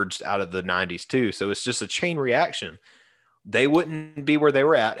emerged out of the 90s too. So it's just a chain reaction. They wouldn't be where they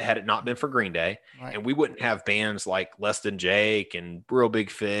were at had it not been for Green Day. Right. And we wouldn't have bands like Less Than Jake and Real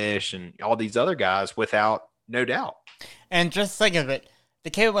Big Fish and all these other guys without No Doubt. And just think of it. They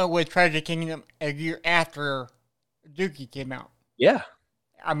came out with Tragic Kingdom a year after Dookie came out. Yeah.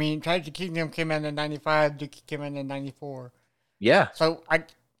 I mean, Tragic Kingdom came out in 95, Dookie came out in 94. Yeah. So I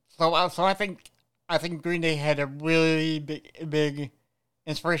think Green Day had a really big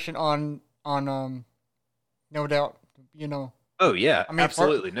inspiration on No Doubt, Oh yeah, I mean,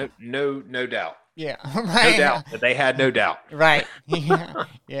 absolutely. No doubt. Yeah, right. No doubt that they had No Doubt. Right.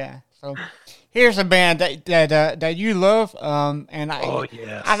 Yeah. So here's a band that you love, and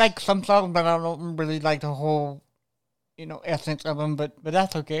I like some songs, but I don't really like the whole, essence of them. But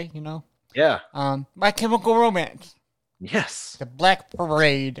that's okay, Yeah. My Chemical Romance. Yes. The Black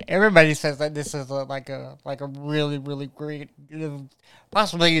Parade. Everybody says that this is like a really, really great,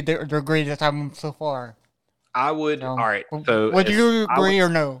 possibly their greatest album so far. I would. All right. So would you agree or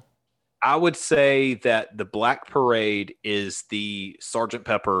no? I would say that the Black Parade is the Sgt.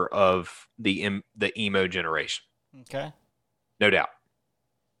 Pepper of the emo generation. Okay. No doubt.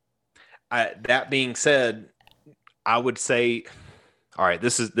 That being said, I would say, all right,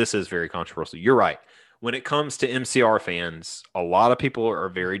 this is very controversial. You're right. When it comes to MCR fans, a lot of people are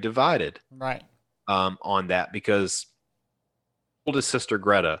very divided, right, on that, because oldest sister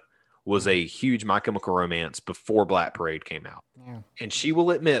Greta was a huge My Chemical Romance before Black Parade came out, and she will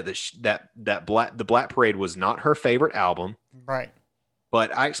admit that the Black Parade was not her favorite album, right.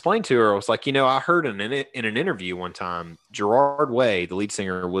 But I explained to her, I was like, I heard in an interview one time, Gerard Way, the lead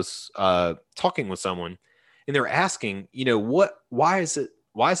singer, was talking with someone, and they were asking, why is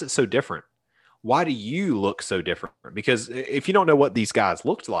it so different? Why do you look so different? Because if you don't know what these guys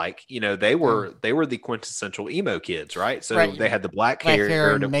looked like, they were the quintessential emo kids, right? So they had the black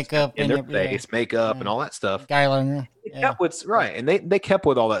hair and makeup in their face, makeup and all that stuff. Eyeliner. Right. And they kept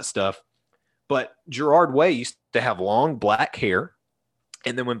with all that stuff. But Gerard Way used to have long black hair.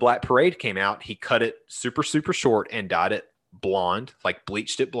 And then when Black Parade came out, he cut it super, super short and dyed it blonde, like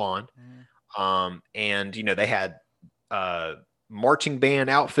bleached it blonde. And, they had marching band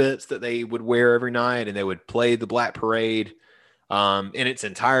outfits that they would wear every night, and they would play the Black Parade in its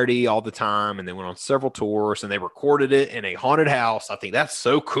entirety all the time. And they went on several tours, and they recorded it in a haunted house. I think that's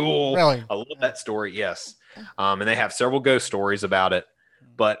so cool. Really? I love that story. Yes. And they have several ghost stories about it.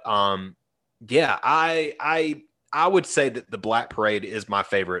 But yeah, I would say that the Black Parade is my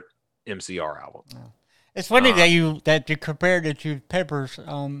favorite MCR album. It's funny that you compared it to Peppers,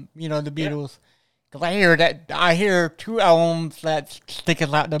 the Beatles. Because I hear two albums that stick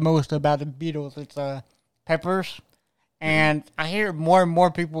out the most about the Beatles. It's Peppers, and I hear more and more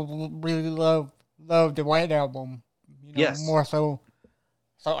people really love the White Album. More so.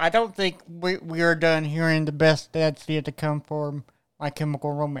 So I don't think we are done hearing the best that's yet to come for My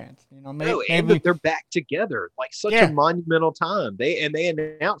Chemical Romance. Maybe they're back together, like such a monumental time. They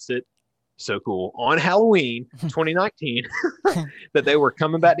announced it. So cool. On Halloween 2019 that they were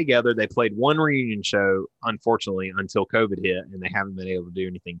coming back together. They played one reunion show, unfortunately, until COVID hit, and they haven't been able to do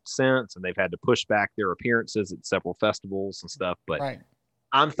anything since, and they've had to push back their appearances at several festivals and stuff. But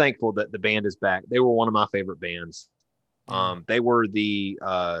I'm thankful that the band is back. They were one of my favorite bands. They were the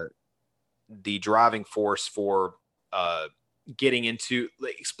driving force for getting into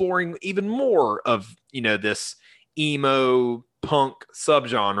exploring even more of this emo punk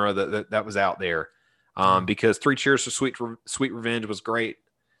subgenre that was out there, because Three Cheers for Sweet Revenge was great.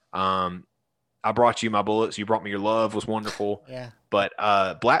 I Brought You My Bullets, You Brought Me Your Love was wonderful. But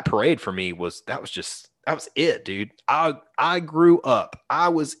Black Parade for me was it, dude. I grew up, I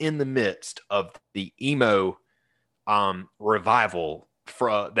was in the midst of the emo revival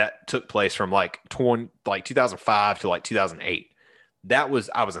that took place from like 2005 to like 2008. I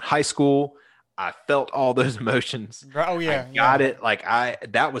was in high school. I felt all those emotions. Oh yeah, I got it. Like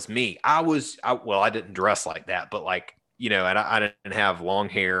that was me. I didn't dress like that, but and I didn't have long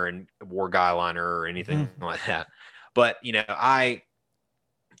hair and wore guy liner or anything like that. But I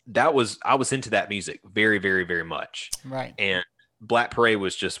was into that music very, very, very much. Right. And Black Parade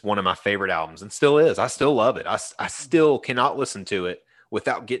was just one of my favorite albums, and still is. I still love it. I still cannot listen to it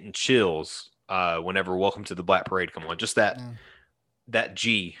without getting chills whenever Welcome to the Black Parade come on. Just that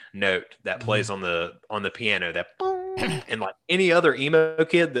G note that plays on the piano, that boom, and like any other emo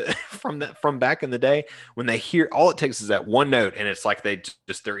kid that from back in the day, when they hear, all it takes is that one note, and it's like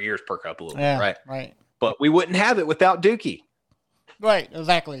their ears perk up a little bit, right? Right. But we wouldn't have it without Dookie. Right.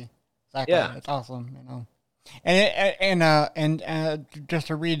 Exactly. Yeah. It's awesome. And just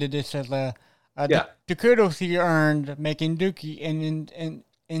to read it, it says the kudos he earned making Dookie and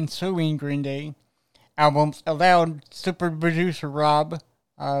ensuing Green Day albums allowed super producer Rob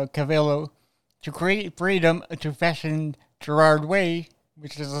Cavallo to create freedom to fashion Gerard Way,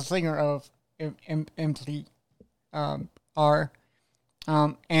 which is a singer of MC R,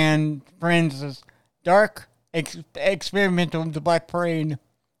 and Friends' dark experimental The Black Parade.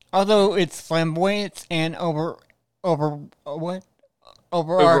 Although its flamboyance and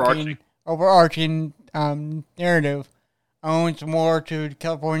overarching narrative owns more to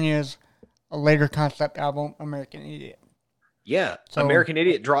California's a later concept album, American Idiot. Yeah, so, American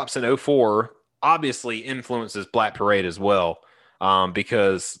Idiot drops in 2004, obviously influences Black Parade as well,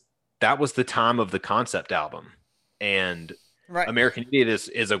 because that was the time of the concept album. And American Idiot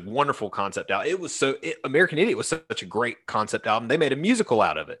is a wonderful concept album. American Idiot was such a great concept album. They made a musical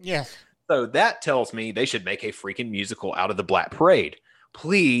out of it. Yes. So that tells me they should make a freaking musical out of the Black Parade.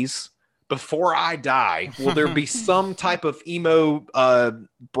 Please, before I die, will there be some type of emo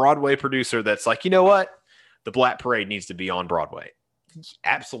Broadway producer that's like, you know what? The Black Parade needs to be on Broadway.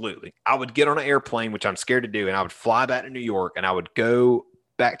 Absolutely. I would get on an airplane, which I'm scared to do, and I would fly back to New York, and I would go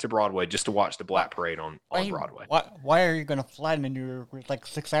back to Broadway just to watch the Black Parade on Broadway. Why are you going to fly to New York? It's like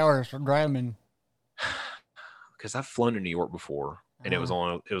 6 hours from driving. Because I've flown to New York before, and it was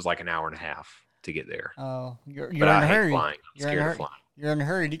like an hour and a half to get there. Oh, you're but in a hate hurry. Flying. I'm scared of flying. You're in a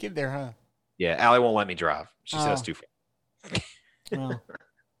hurry to get there, huh? Yeah, Allie won't let me drive. She says it's too far.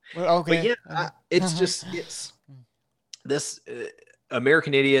 Well, okay. But yeah, it's this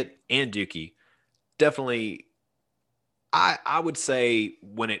American Idiot and Dookie definitely. I would say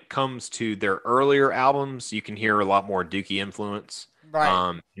when it comes to their earlier albums, you can hear a lot more Dookie influence,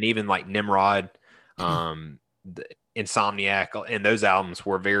 right? And even like Nimrod, the Insomniac, and those albums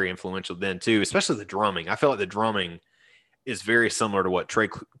were very influential then too. Especially the drumming. I feel like the drumming is very similar to what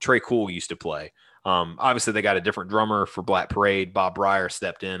Tré Cool used to play. Obviously, they got a different drummer for Black Parade. Bob Breyer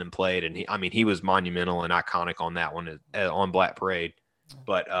stepped in and played, and he was monumental and iconic on that one on Black Parade.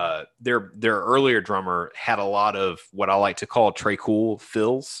 But their earlier drummer had a lot of what I like to call Tré Cool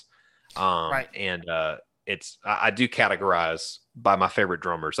fills, right? And I do categorize by my favorite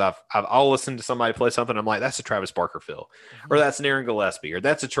drummers. I'll listen to somebody play something, I'm like, that's a Travis Barker fill, or that's an Aaron Gillespie, or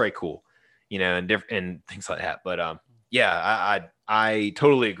that's a Tré Cool, and things like that. But yeah, I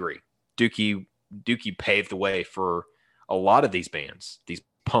totally agree. Dookie paved the way for a lot of these bands, these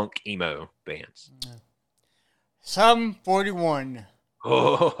punk emo bands. Sum 41.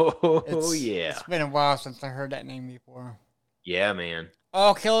 Oh, yeah. It's been a while since I heard that name before. Yeah, man.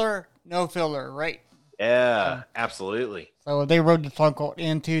 All killer, no filler, right? Yeah, absolutely. So they wrote the song called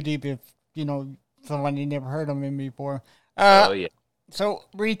In Too Deep if, somebody never heard of him before. Oh, yeah. So,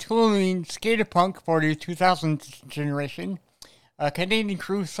 retooling skater punk for the 2000s generation, Canadian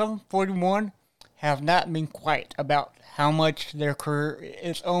crew Sum 41 have not been quiet about how much their career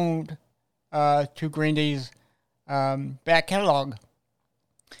is owned to Green Day's back catalog.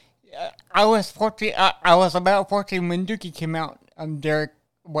 I was about 14 when Dookie came out. Derek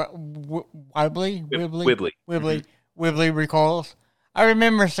Whibley recalls. I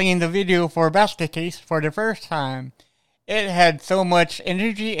remember seeing the video for Basket Case for the first time. It had so much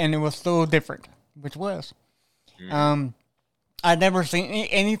energy and it was so different, which was. I'd never seen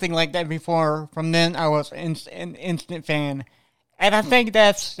anything like that before. From then, I was an instant fan, and I think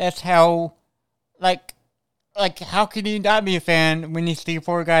that's how, like how can you not be a fan when you see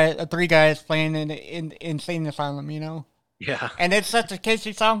three guys playing in Insane Asylum, Yeah. And it's such a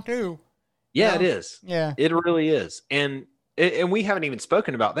catchy song too. Yeah, it is. Yeah, it really is. And we haven't even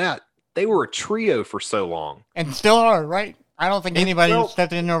spoken about that. They were a trio for so long, and still are, right? I don't think anybody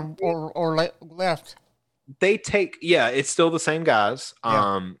stepped in or left. It's still the same guys.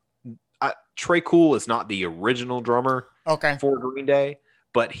 Yeah. Tré Cool is not the original drummer for Green Day,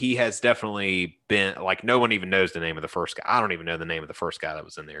 but he has definitely been, like, no one even knows the name of the first guy. I don't even know the name of the first guy that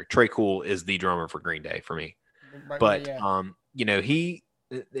was in there. Tré Cool is the drummer for Green Day for me. But,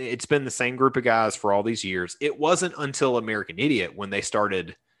 it's been the same group of guys for all these years. It wasn't until American Idiot when they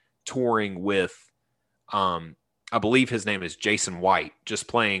started touring with, I believe his name is Jason White, just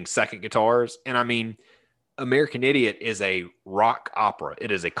playing second guitars. And American Idiot is a rock opera.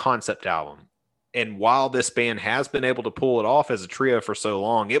 It is a concept album. And while this band has been able to pull it off as a trio for so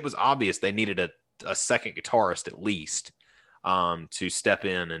long, it was obvious they needed a second guitarist at least to step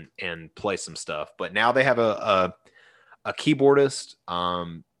in and play some stuff. But now they have a keyboardist.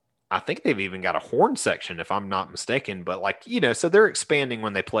 I think they've even got a horn section, if I'm not mistaken. But so they're expanding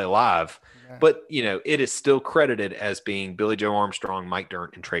when they play live. Yeah. But, it is still credited as being Billy Joe Armstrong, Mike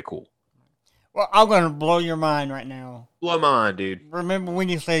Dirnt, and Tré Cool. Well, I'm going to blow your mind right now. Blow my mind, dude. Remember when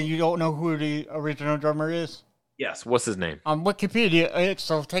you said you don't know who the original drummer is? Yes. What's his name? On Wikipedia,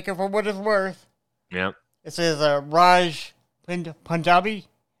 so take it for what it's worth. Yep. It says Raj Punjabi.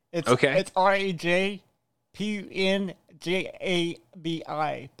 It's Rajpunjabi.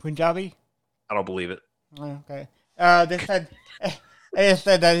 Punjabi. I don't believe it. Okay. They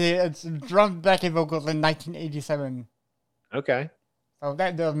said that it's drum backing vocals in 1987. Okay. So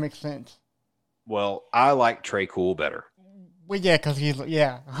that does make sense. Well, I like Tré Cool better. Well, yeah, because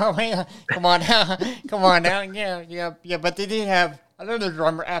Oh, man. Come on now. Yeah. But they did have another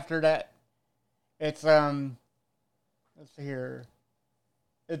drummer after that. It's, let's see here.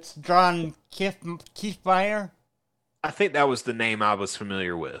 It's John Kiefmeyer. I think that was the name I was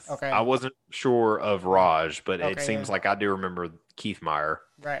familiar with. Okay. I wasn't sure of Raj, but it seems like I do remember Kiefmeyer.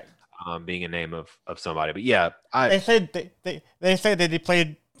 Right. Being a name of somebody. But yeah, they said that they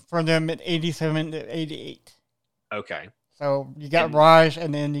played from them in 87 to 88. Okay. So you got Raj,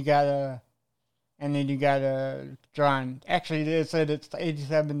 and then you got John. Actually, they said it's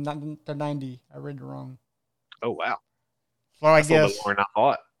 87 to 90. I read it wrong. Oh wow. So I That's guess a little bit more than I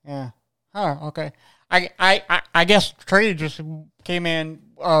thought. Yeah. Oh, okay. I guess Trey just came in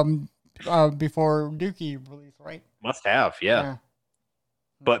before Dookie released, right? Must have, yeah.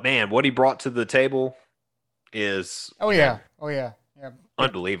 But man, what he brought to the table is yeah,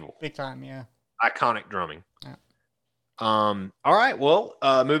 unbelievable. Big time, yeah. Iconic drumming. Yeah. All right, well,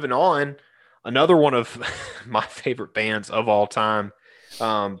 moving on. Another one of my favorite bands of all time.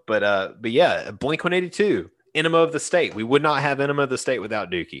 But yeah, Blink-182, Enema of the State. We would not have Enema of the State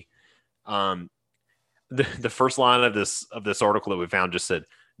without Dookie. The first line of this article that we found just said,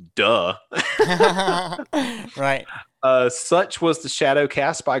 "Duh." Right. Such was the shadow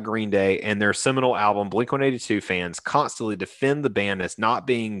cast by Green Day and their seminal album. Blink-182 fans constantly defend the band as not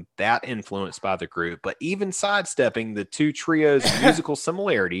being that influenced by the group, but even sidestepping the two trios' musical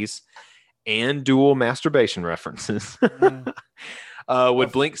similarities and dual masturbation references.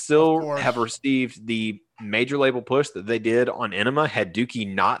 Would Blink still have received the major label push that they did on Enema had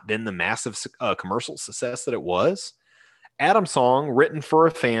Dookie not been the massive commercial success that it was? Adam's song, written for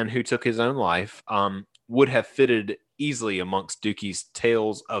a fan who took his own life, would have fitted easily amongst Dookie's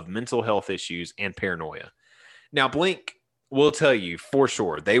tales of mental health issues and paranoia. Now, Blink will tell you for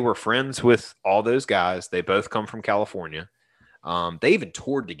sure they were friends with all those guys. They both come from California. They even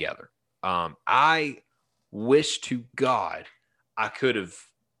toured together. I wish to God I could have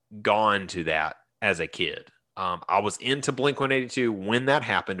gone to that as a kid. I was into Blink-182 when that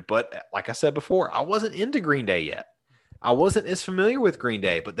happened, but like I said before, I wasn't into Green Day yet. I wasn't as familiar with Green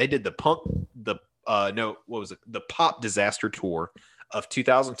Day, but they did the Pop Disaster Tour of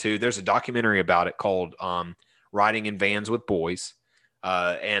 2002. There's a documentary about it called Riding in Vans with Boys.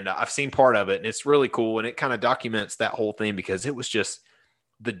 And I've seen part of it, and it's really cool. And it kind of documents that whole thing because it was just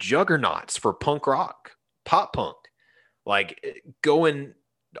the juggernauts for punk rock, pop punk, like going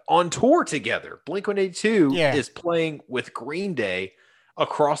on tour together. Blink-182 is playing with Green Day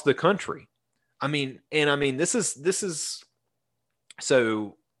across the country. This is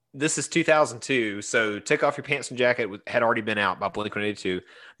 2002. So Take Off Your Pants and Jacket had already been out by Blink-182.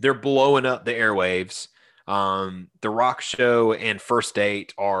 They're blowing up the airwaves. The Rock Show and First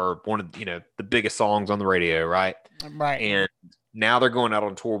Date are one of the biggest songs on the radio, right? Right. And now they're going out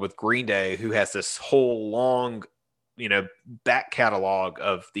on tour with Green Day, who has this whole long, back catalog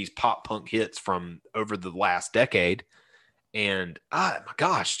of these pop punk hits from over the last decade. And my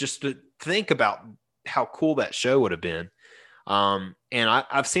gosh, just to think about how cool that show would have been. And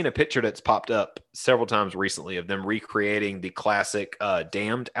I've seen a picture that's popped up several times recently of them recreating the classic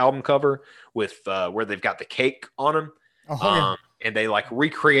Damned album cover with where they've got the cake on them. And they like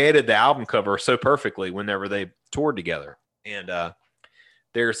recreated the album cover so perfectly whenever they toured together. And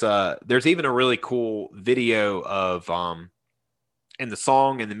there's even a really cool video of and the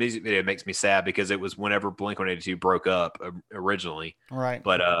song and the music video makes me sad because it was whenever Blink-182 broke up originally. Right.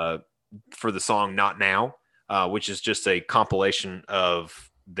 But for the song Not Now, which is just a compilation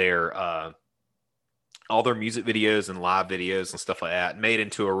of their all their music videos and live videos and stuff like that, made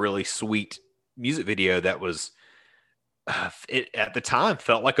into a really sweet music video that was it at the time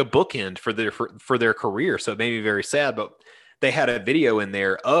felt like a bookend for their career. So it made me very sad. But they had a video in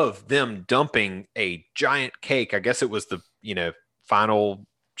there of them dumping a giant cake. I guess it was the final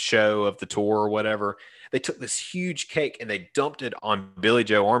show of the tour or whatever. They took this huge cake and they dumped it on Billy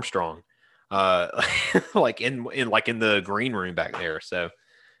Joe Armstrong. Like in the green room back there. So,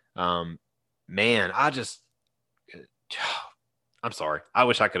 man, I'm sorry. I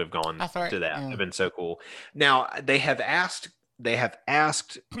wish I could have gone to that. It'd been so cool. Now they have asked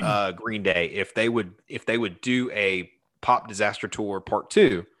Green Day if they would do a Pop Disaster Tour Part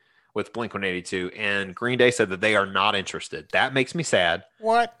 2 with Blink-182, and Green Day said that they are not interested. That makes me sad.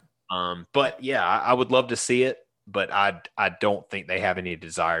 What? But yeah, I would love to see it. But I don't think they have any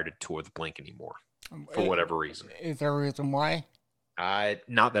desire to tour the Blink anymore for whatever reason. Is there a reason why?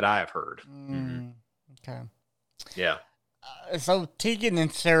 Not that I have heard. Okay. Yeah. So Tegan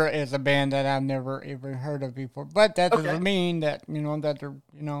and Sarah is a band that I've never even heard of before, but that doesn't mean that that they're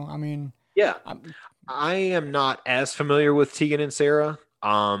Yeah. I am not as familiar with Tegan and Sarah.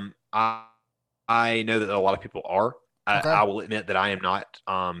 I know that a lot of people are. I will admit that I am not.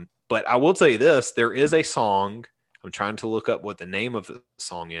 But I will tell you this: there is a song. I'm trying to look up what the name of the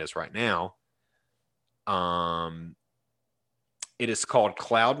song is right now. It is called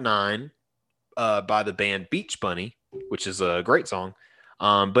Cloud 9 by the band Beach Bunny, which is a great song.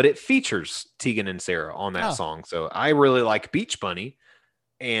 But it features Tegan and Sarah on that song. So I really like Beach Bunny.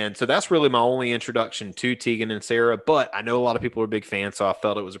 And so that's really my only introduction to Tegan and Sara, but I know a lot of people are big fans, so I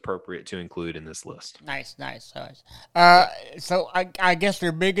felt it was appropriate to include in this list. Nice. So I guess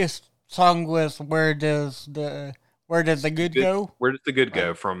your biggest song was Where Does the Good Go? Where does the good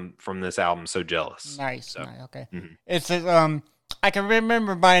go from this album? So Jealous. Nice. Okay. Mm-hmm. It's I can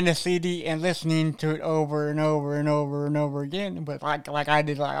remember buying the CD and listening to it over and over and over and over again, but like I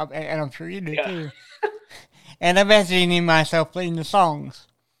did, and I'm sure you did too. And imagining myself playing the songs.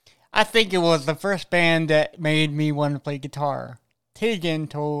 I think it was the first band that made me want to play guitar. Tegan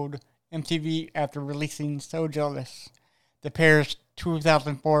told MTV after releasing So Jealous, the pair's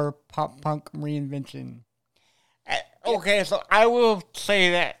 2004 pop punk reinvention. Okay, so I will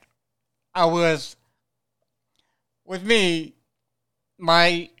say that with me,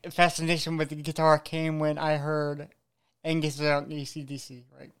 my fascination with the guitar came when I heard Angus Young AC/DC,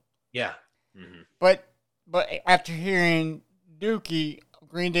 right? Yeah. Mm-hmm. But after hearing Dookie,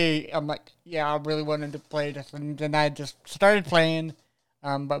 Green Day, I'm like, yeah, I really wanted to play this, and then I just started playing.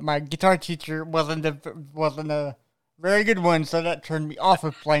 But my guitar teacher wasn't a very good one, so that turned me off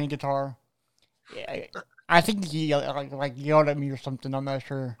of playing guitar. Yeah, I think he like yelled at me or something. I'm not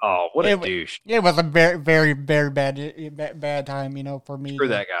sure. Oh, what a douche! Yeah, it was a very, very, very bad time, for me. Screw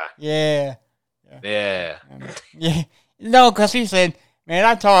that guy. Yeah. Yeah. Yeah. No, because he said, man,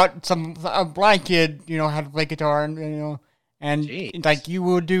 I taught a blind kid, how to play guitar, and Jeez. like, you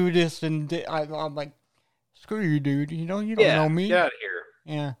will do this, and I'm like, screw you, dude. You don't know me. Get out of here.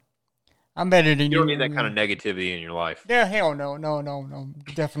 Yeah. I'm better than you. You don't need that kind of negativity in your life. Yeah, hell no.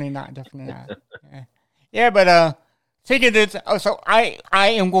 Definitely not. Yeah, but Tegan and Sara. So I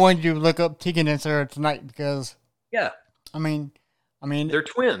am going to look up Tegan and Sara tonight because I mean they're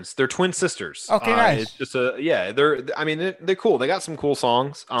twins. They're twin sisters. Okay, nice. It's just they're cool. They got some cool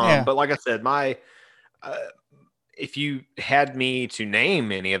songs. But like I said, if you had me to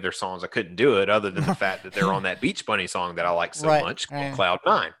name any of their songs, I couldn't do it other than the fact that they're on that Beach Bunny song that I like so much, Cloud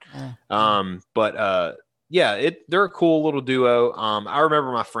Nine. They're a cool little duo. I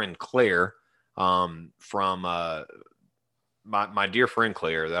remember my friend Claire from my dear friend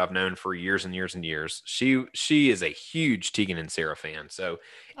Claire that I've known for years and years and years. She is a huge Tegan and Sara fan. So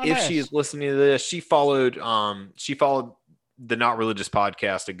she is listening to this, she followed the Not Religious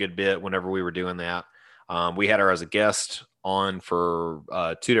podcast a good bit whenever we were doing that. We had her as a guest on for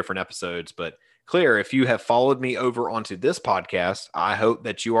 2 different episodes, but Claire, if you have followed me over onto this podcast, I hope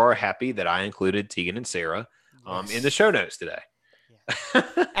that you are happy that I included Tegan and Sara in the show notes today.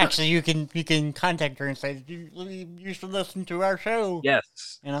 Actually, you can contact her and say you should listen to our show.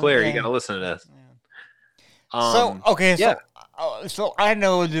 Yes, Claire, you got to listen to this. Yeah. So I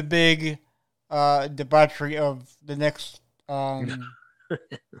know the big debauchery of the next band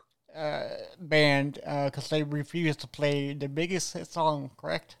because they refuse to play the biggest hit song,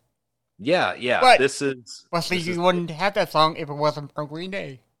 correct? Yeah. But, you wouldn't have that song if it wasn't from Green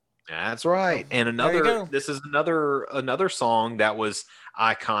Day. That's right. And this is another song that was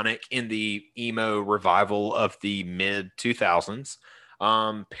iconic in the emo revival of the mid 2000s.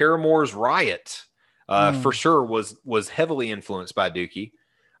 Paramore's Riot for sure was heavily influenced by Dookie.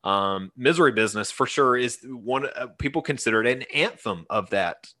 Misery Business for sure is one people consider it an anthem of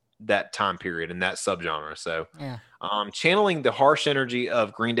that time period and that subgenre. So channeling the harsh energy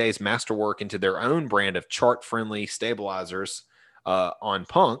of Green Day's masterwork into their own brand of chart-friendly stabilizers on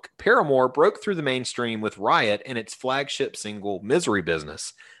punk, Paramore broke through the mainstream with Riot and its flagship single Misery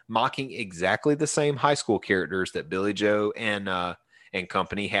Business, mocking exactly the same high school characters that Billy Joe and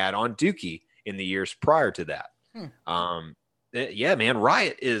company had on Dookie in the years prior to that.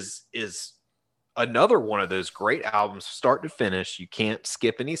 Riot is another one of those great albums, start to finish. You can't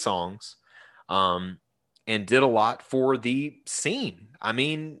skip any songs, and did a lot for the scene. I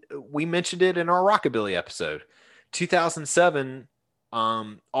mean, we mentioned it in our Rockabilly episode. 2007,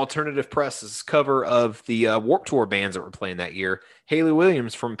 Alternative Press's cover of the Warped Tour bands that were playing that year. Hayley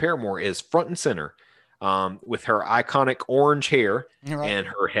Williams from Paramore is front and center with her iconic orange hair and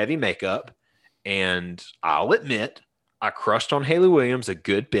her heavy makeup. And I'll admit, I crushed on Hayley Williams a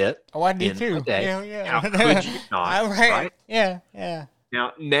good bit. Oh, I did too. Yeah. How could you not? Right? Yeah.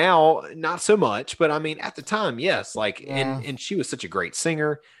 Now, not so much, but I mean, at the time, yes. And she was such a great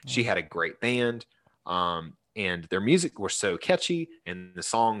singer. She had a great band, and their music was so catchy, and the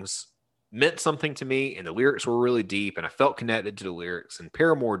songs meant something to me, and the lyrics were really deep, and I felt connected to the lyrics. And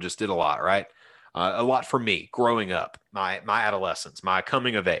Paramore just did a lot, right? A lot for me growing up, my adolescence, my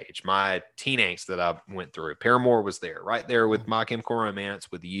coming of age, my teen angst that I went through. Paramore was there, right there with My Chemical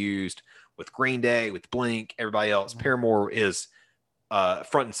Romance, with Used, with Green Day, with Blink, everybody else. Paramore is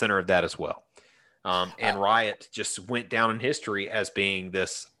front and center of that as well. And Riot just went down in history as being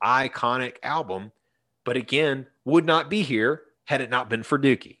this iconic album, but again, would not be here had it not been for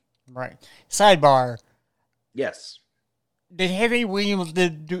Dookie. Right. Sidebar. Yes. Did Henry Williams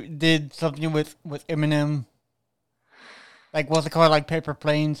did something with Eminem? Like, what's it called? Like Paper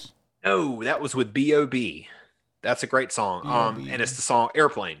Planes? No, that was with B.O.B. That's a great song. And it's the song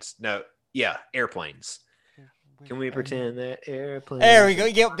Airplanes. No, yeah, Airplanes. Can we pretend that airplanes? There we go.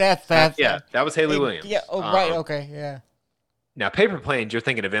 Yep, that's yeah, that was Haley Williams. Yeah. Oh, right. Okay. Yeah. Now, Paper Planes, you're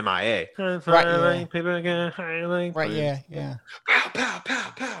thinking of MIA. Right. Yeah. Right. Yeah. Yeah. Pow pow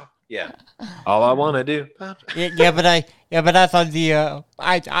pow pow. Yeah. All I want to do. Yeah, but I thought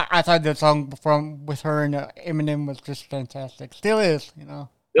I thought the song with her and Eminem was just fantastic. Still is, you know.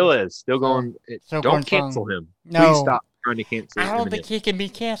 Still is. Still going. Don't cancel him. No. Please stop trying to cancel him. I don't think he can be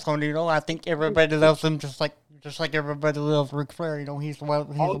canceled, you know. I think everybody loves him just like everybody loves Ric Flair, you know. He's one of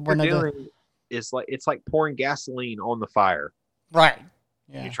the... It's like pouring gasoline on the fire. Right.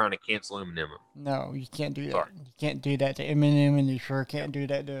 Yeah. You're trying to cancel Eminem. No, you can't do that. Sorry. You can't do that to Eminem, and you sure can't do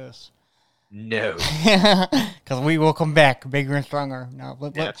that to us. No. Because we will come back bigger and stronger. No,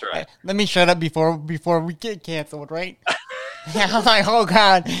 that's right. Let me shut up before we get canceled, right? I'm like, oh,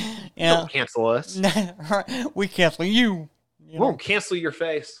 God. Don't cancel us. We cancel you. We won't cancel your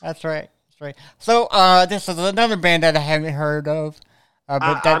face. That's right. So, this is another band that I haven't heard of.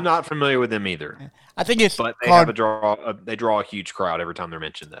 I'm not familiar with them either. I think it's but they have a draw. They draw a huge crowd every time they're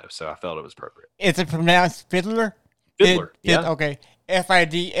mentioned, though. So I felt it was appropriate. Is it pronounced Fiddler? Fiddler. Yeah. Okay.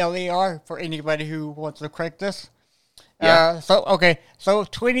 Fidler for anybody who wants to correct this. Yeah. So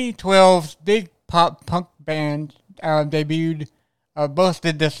 2012's big pop punk band debuted. Both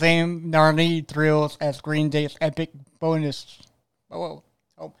did the same gnarly thrills as Green Day's epic bonus. Oh,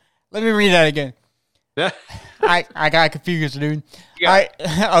 let me read that again. I got confused, dude. Yeah.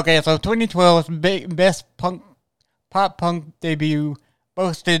 Okay, so 2012's best pop punk debut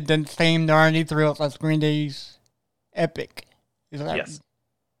boasted the same gnarly thrills as Green Day's epic. Is that yes?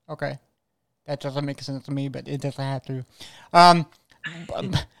 Okay, that doesn't make sense to me, but it doesn't have to.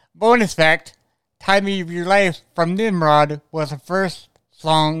 Bonus fact: "Time of Your Life" from Nimrod was the first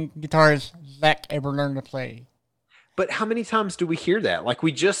song guitarist Zach ever learned to play. But how many times do we hear that? Like,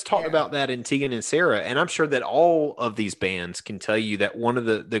 we just talked about that in Tegan and Sarah, and I'm sure that all of these bands can tell you that one of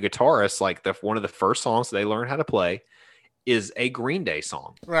the guitarists, like one of the first songs they learn how to play, is a Green Day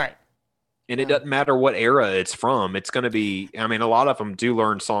song. Right. And it doesn't matter what era it's from. It's going to be, I mean, a lot of them do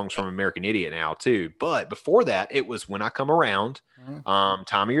learn songs from American Idiot now, too. But before that, it was When I Come Around,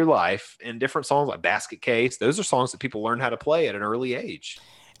 Time of Your Life, and different songs like Basket Case. Those are songs that people learn how to play at an early age.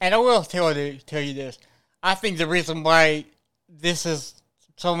 And I will tell you this. I think the reason why this is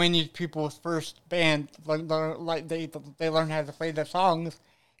so many people's first band, like they learn how to play the songs,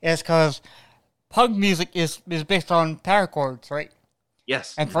 is because punk music is based on power chords, right?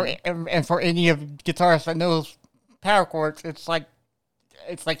 Yes. And for any of guitarists that knows power chords, it's like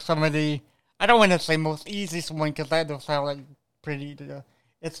some of the, I don't want to say most easiest one because that does sound like pretty.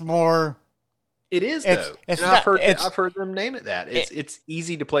 It's more. It is though. I've heard them name it that. It's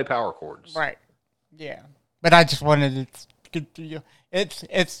easy to play power chords. Right. Yeah, but I just wanted to.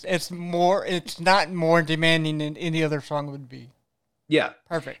 It's more. It's not more demanding than any other song would be. Yeah,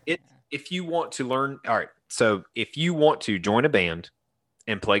 perfect. If you want to learn, all right. So if you want to join a band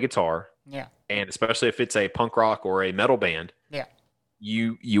and play guitar, yeah, and especially if it's a punk rock or a metal band, yeah,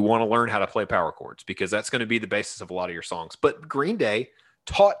 you want to learn how to play power chords because that's going to be the basis of a lot of your songs. But Green Day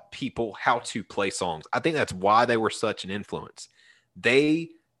taught people how to play songs. I think that's why they were such an influence.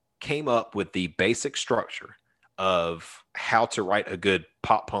 They came up with the basic structure of how to write a good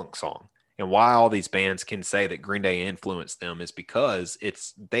pop punk song. And why all these bands can say that Green Day influenced them is because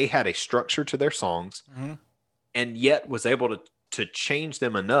they had a structure to their songs and yet was able to change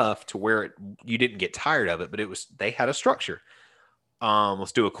them enough to where you didn't get tired of it, but they had a structure.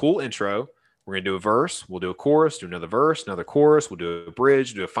 Let's do a cool intro. We're going to do a verse. We'll do a chorus, do another verse, another chorus. We'll do a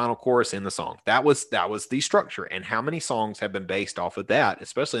bridge, do a final chorus in the song. That was the structure. And how many songs have been based off of that,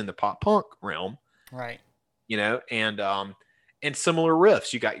 especially in the pop punk realm? Right. You know, and similar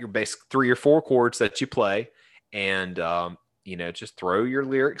riffs. You got your basic 3 or 4 chords that you play and, just throw your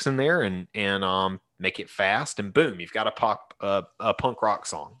lyrics in there and make it fast and boom, you've got a punk rock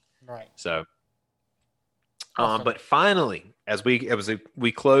song. Right. So, awesome. But finally, as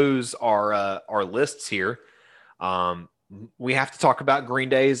we close our lists here, we have to talk about Green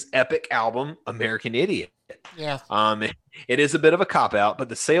Day's epic album, American Idiot. Yeah. It is a bit of a cop-out, but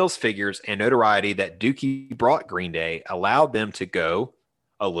the sales figures and notoriety that Dookie brought Green Day allowed them to go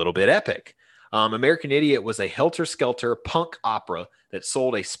a little bit epic. American Idiot was a helter-skelter punk opera that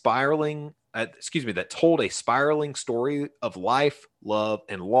sold a spiraling that told a spiraling story of life, love,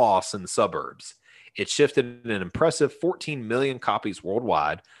 and loss in the suburbs. It shifted an impressive 14 million copies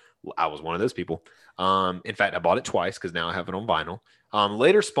worldwide. I was one of those people. In fact, I bought it twice because now I have it on vinyl.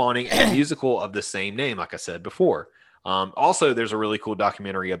 Later spawning a musical of the same name, like I said before. Also, there's a really cool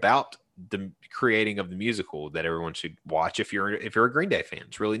documentary about the creating of the musical that everyone should watch if you're a Green Day fan.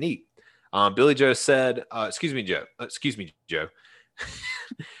 It's really neat. Billy Joe said, excuse me, Joe.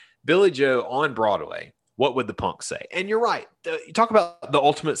 Billy Joe on Broadway. What would the punk say? And you're right. You talk about the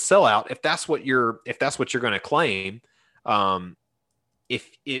ultimate sellout. If that's what you're going to claim,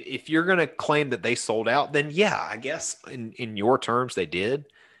 if you're going to claim that they sold out, then yeah, I guess in your terms they did.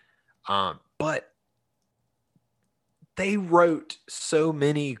 But they wrote so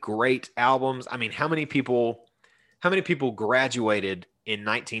many great albums. I mean, how many people graduated in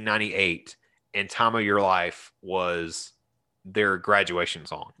 1998 and Time of Your Life was their graduation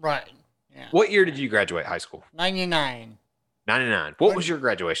song? Right. Yeah. What year did you graduate high school? 99. 99. What was your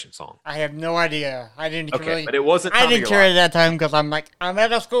graduation song? I have no idea. I didn't really. But it wasn't. I didn't care at that time because I'm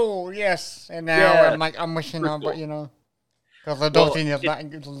out of school. Yes, and now I'm wishing on, but because adulting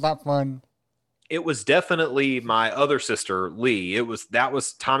is not fun. It was definitely my other sister Lee. That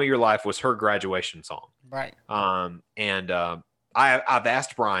was Time of Your Life was her graduation song. Right. I've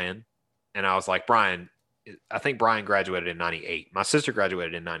asked Brian, and I was like, Brian, I think Brian graduated in 98. My sister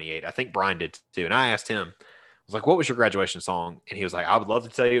graduated in 98. I think Brian did too. And I asked him, I was like, what was your graduation song? And he was like, I would love to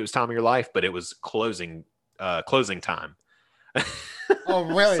tell you it was Time of Your Life, but it was closing time. Oh,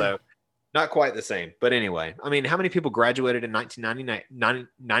 really? So not quite the same. But anyway, I mean, how many people graduated in 1999,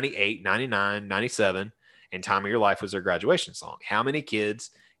 98, 99, 97, and Time of Your Life was their graduation song? How many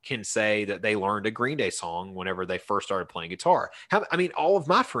kids can say that they learned a Green Day song whenever they first started playing guitar? All of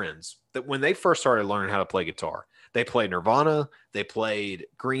my friends, that when they first started learning how to play guitar, they played Nirvana, they played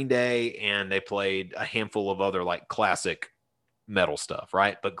Green Day, and they played a handful of other like classic metal stuff,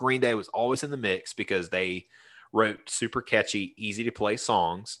 right? But Green Day was always in the mix because they wrote super catchy, easy to play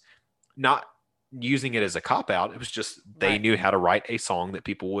songs, not using it as a cop out. It was just they knew how to write a song that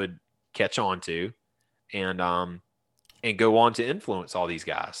people would catch on to and go on to influence all these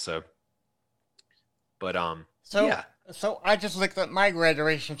guys. So I just looked at my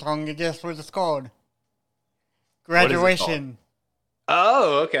graduation song and guess what it's called? Graduation.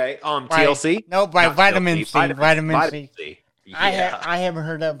 Oh, okay. TLC? No, by Vitamin C. Vitamin C. Yeah. I haven't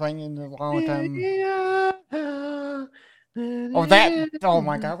heard that playing in a long time. Oh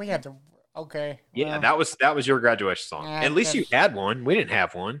my God, we had to. Okay. Yeah, that was your graduation song. At least you had one. We didn't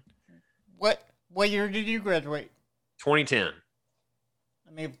have one. What year did you graduate? 2010.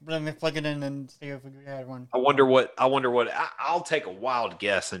 Let me plug it in and see if we had one. I wonder what. I'll take a wild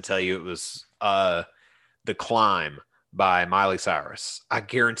guess and tell you it was The Climb by Miley Cyrus. I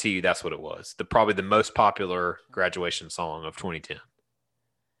guarantee you that's what it was. Probably the most popular graduation song of 2010.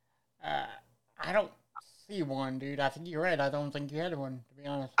 I don't see one, dude. I think you're right. I don't think you had one, to be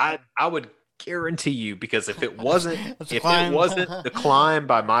honest. I would guarantee you, because if it wasn't The Climb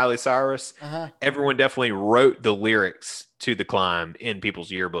by Miley Cyrus, everyone definitely wrote the lyrics to The Climb in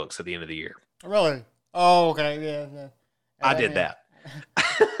people's yearbooks at the end of the year. Really? Oh, okay. Yeah. I did that.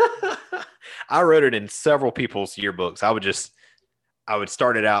 I wrote it in several people's yearbooks. I would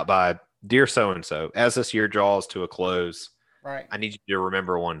start it out by, Dear so-and-so, as this year draws to a close, right, I need you to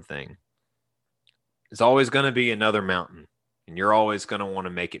remember one thing. There's always going to be another mountain, and you're always going to want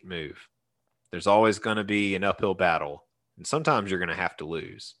to make it move. There's always going to be an uphill battle, and sometimes you're going to have to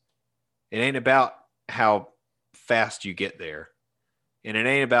lose. It ain't about how fast you get there, and it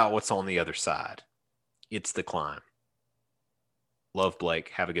ain't about what's on the other side. It's the climb. Love, Blake.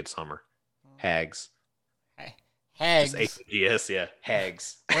 Have a good summer. Hags. Hags. H-A-G-S, yeah.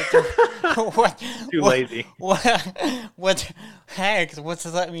 Hags. What? Too lazy. What? Hags? What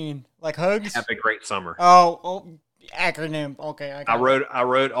does that mean? Like hugs? Have a great summer. Oh, acronym. Okay. I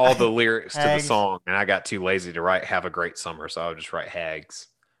wrote all the lyrics to the song, and I got too lazy to write "Have a great summer," so I would just write "Hags."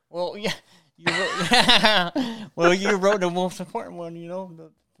 Well, yeah. You wrote the most important one,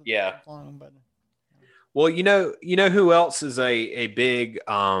 Yeah. Song, but... Well, you know who else is a big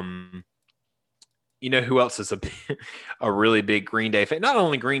who else is a really big Green Day fan? Not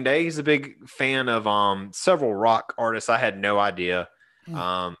only Green Day, he's a big fan of several rock artists. I had no idea.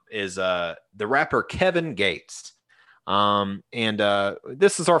 Is the rapper Kevin Gates.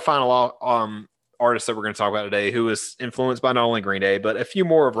 This is our final artist that we're going to talk about today, who is influenced by not only Green Day, but a few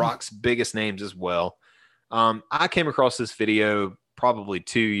more of rock's biggest names as well. I came across this video probably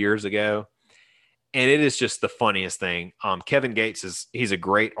 2 years ago, and it is just the funniest thing. Kevin Gates he's a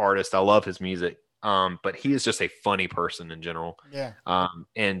great artist. I love his music. but he is just a funny person in general. Yeah.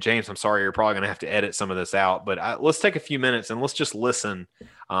 And James, I'm sorry, you're probably going to have to edit some of this out, but let's take a few minutes and let's just listen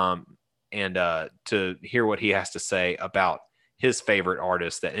and to hear what he has to say about his favorite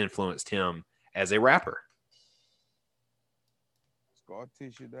artist that influenced him as a rapper. Scar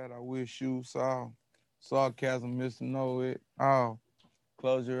tissue that I wish you saw. Sarcasm, Mr. Know It. Oh,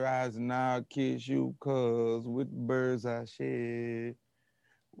 close your eyes and I'll kiss you, cause with the birds I shed.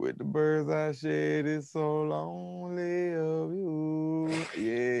 With the birds I shed, it's so lonely of you.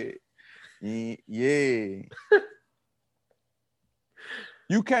 Yeah. Yeah.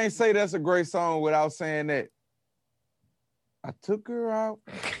 You can't say that's a great song without saying that. I took her out.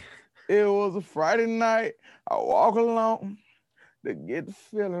 It was a Friday night. I walk along to get the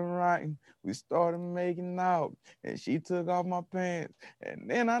feeling right. We started making out and she took off my pants and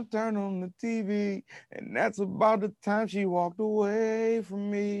then I turned on the TV and that's about the time she walked away from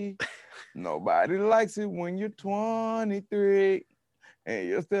me. Nobody likes it when you're 23 and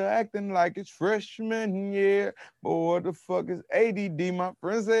you're still acting like it's freshman year. But what the fuck is ADD? My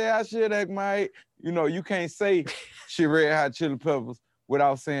friends say I should act my age. You know, you can't say shit Red Hot Chili Peppers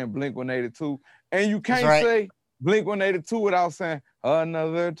without saying Blink-182. And you can't say Blink-182 without saying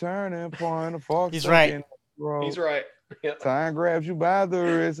another turning point. He's right. He's right. Yep. Time grabs you by the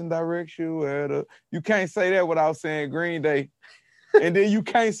wrist and directs you at a... You can't say that without saying Green Day. And then you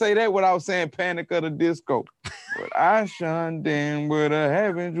can't say that without saying Panic at the Disco. But I shunned in, but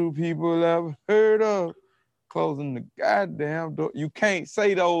haven't you people ever heard of closing the goddamn door? You can't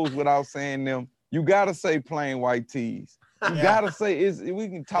say those without saying them. You gotta say Plain White Tees. You gotta say, we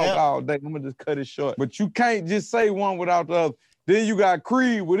can talk all day. I'm gonna just cut it short. But you can't just say one without the other. Then you got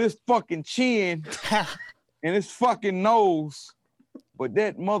Creed with his fucking chin and his fucking nose. But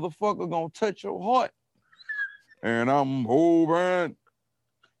that motherfucker gonna touch your heart. And I'm hoping,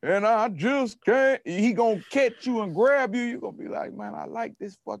 and I just can't. He gonna catch you and grab you. You gonna be like, man, I like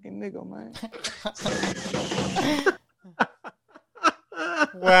this fucking nigga, man.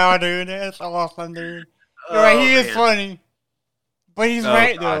 Wow, dude, that's awesome, dude. You're right, he is funny. But he's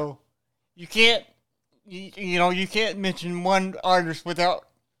right, though. You can't, you can't mention one artist without...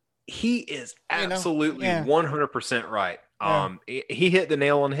 He is absolutely 100% right. He hit the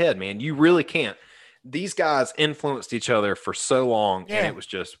nail on the head, man. You really can't. These guys influenced each other for so long, and it was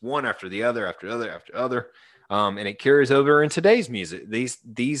just one after the other, after other. And it carries over in today's music.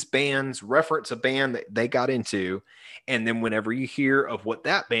 These bands reference a band that they got into, and then whenever you hear of what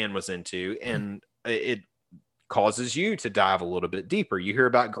that band was into, and it causes you to dive a little bit deeper. You hear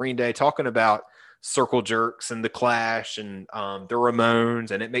about Green Day talking about Circle Jerks and The Clash and the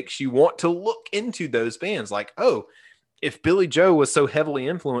Ramones, and it makes you want to look into those bands. Like, oh, if Billy Joe was so heavily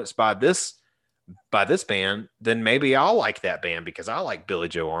influenced by this band, then maybe I'll like that band because I like Billy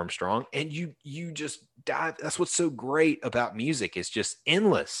Joe Armstrong. And you just dive. That's what's so great about music. It's just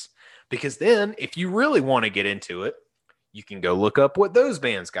endless, because then if you really want to get into it, you can go look up what those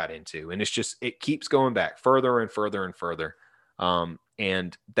bands got into. And it keeps going back further and further and further.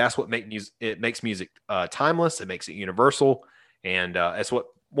 And that's what makes music timeless. It makes it universal. And it's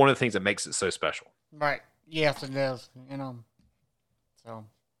one of the things that makes it so special. Right. Yes, it does. So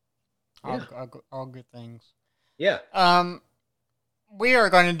all good things. Yeah. We are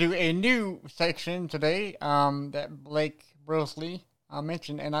going to do a new section today that Blake Brosley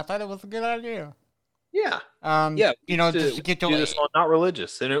mentioned, and I thought it was a good idea. Yeah. Just to get to do this on Not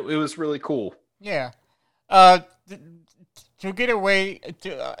Religious, and it was really cool. Yeah. To get away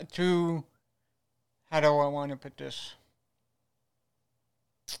to how do I want to put this?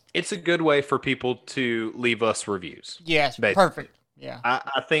 It's a good way for people to leave us reviews. Yes, basically. Perfect. Yeah.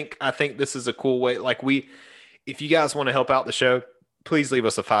 I think this is a cool way. Like if you guys want to help out the show, please leave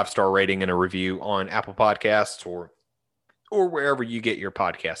us a 5-star rating and a review on Apple Podcasts or wherever you get your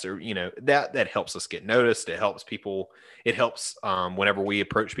podcasts. Or that helps us get noticed. It helps people. It helps whenever we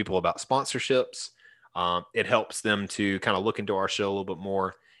approach people about sponsorships. It helps them to kind of look into our show a little bit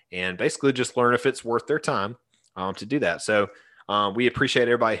more and basically just learn if it's worth their time to do that. So we appreciate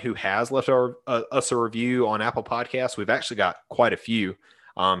everybody who has left us a review on Apple Podcasts. We've actually got quite a few.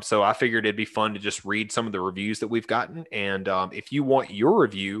 So I figured it'd be fun to just read some of the reviews that we've gotten. And if you want your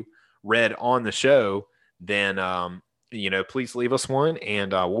review read on the show, then please leave us one,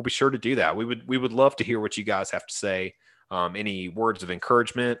 and we'll be sure to do that. We would love to hear what you guys have to say. Any words of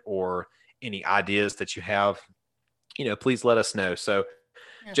encouragement or any ideas that you have, please let us know. So,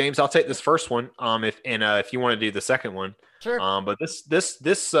 James, I'll take this first one. If you want to do the second one, sure. But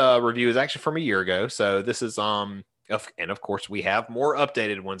this review is actually from a year ago. So this is and of course we have more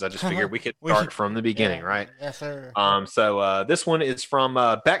updated ones. I just figured we could start from the beginning, right? Yes, sir. So this one is from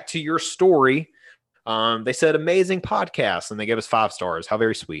Back to Your Story They said amazing podcast, and they gave us 5 stars. How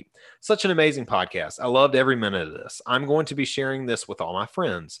very sweet. Such an amazing podcast. I loved every minute of this. I'm going to be sharing this with all my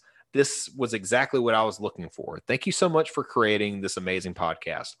friends. This was exactly what I was looking for. Thank you so much for creating this amazing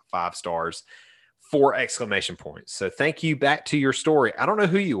podcast. 5 stars, 4 exclamation points. So thank you. Back to your story. I don't know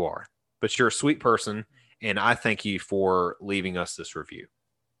who you are, but you're a sweet person, and I thank you for leaving us this review.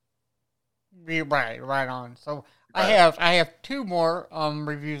 Right on. So I have 2 more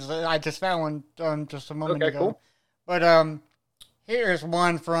reviews. I just found one just a moment ago. Cool. But here's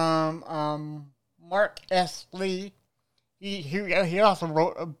one from Mark S. Lee. He also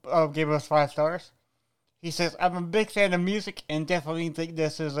wrote gave us 5 stars. He says, "I'm a big fan of music and definitely think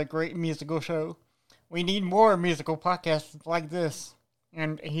this is a great musical show. We need more musical podcasts like this."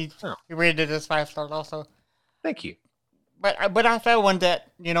 And he rated us 5 stars also. Thank you. But I found one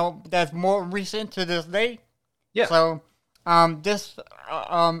that, that's more recent to this day. Yeah. So this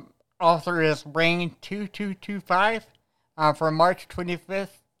author is Rain2225 from March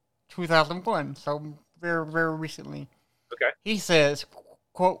 25th, 2001. So very, very recently. Okay. He says,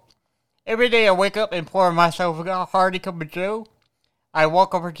 quote, "Every day I wake up and pour myself a hearty cup of Joe. I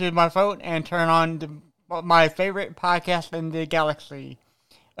walk over to my phone and turn on my favorite podcast in the galaxy.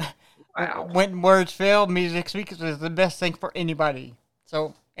 Wow. When words fail, music speaks is the best thing for anybody."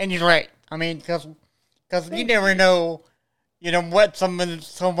 So, and he's right. I mean, because you never know, what someone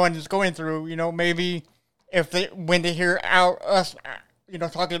is going through. Maybe when they hear us,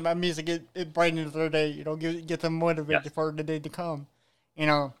 talking about music, it brightens their day. Get them motivated for the day to come.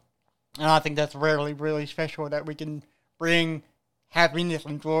 And I think that's really, really special that we can bring happiness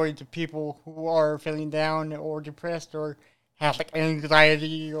and joy to people who are feeling down or depressed or have like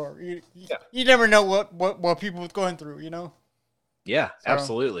anxiety, or you never know what people are going through, Yeah, so,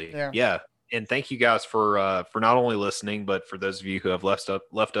 absolutely. Yeah. And thank you guys for not only listening, but for those of you who have left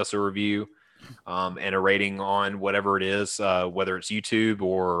us a review and a rating on whatever it is, whether it's YouTube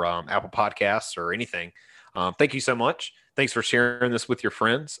or Apple Podcasts or anything. Thank you so much. Thanks for sharing this with your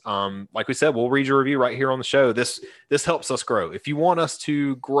friends. Like we said, we'll read your review right here on the show. This helps us grow. If you want us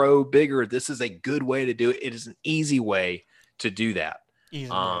to grow bigger, this is a good way to do it. It is an easy way to do that.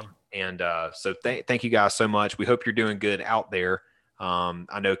 So thank you guys so much. We hope you're doing good out there.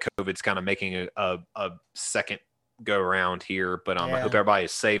 I know COVID's kind of making a second go around here, but I hope everybody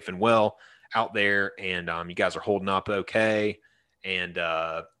is safe and well out there, and you guys are holding up okay, and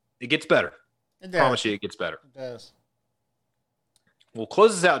it gets better. I promise you it gets better. It does. We'll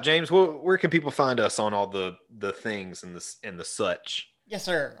close this out, James. Where can people find us on all the things and the such? Yes,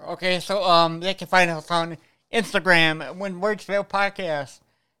 sir. Okay, so they can find us on Instagram, When Words Fail Podcast,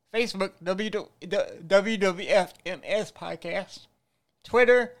 Facebook, WWF MS Podcast,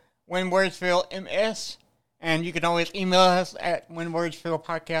 Twitter, When Words Fail MS, and you can always email us at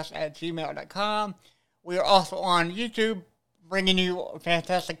whenwordsfailpodcast@gmail.com. We are also on YouTube, bringing you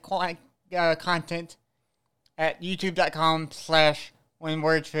fantastic content at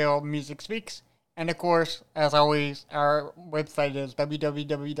youtube.com/whenwordsfailmusicspeaks. And of course, as always, our website is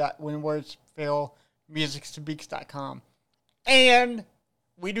www.whenwordsfailmusicspeaks.com. And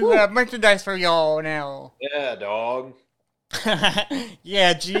we do have merchandise for y'all now. Yeah, dog.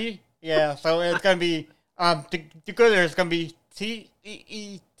 Yeah, G. Yeah, so it's going to be, to go there, it's going to be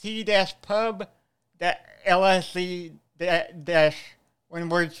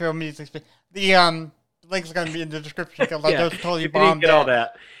TEET-pub.LSC-whenwordsfailmusicspeaks. The link's going to be in the description because I just totally bombed all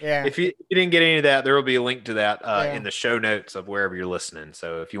that. Yeah. If you didn't get any of that, there will be a link to that in the show notes of wherever you're listening.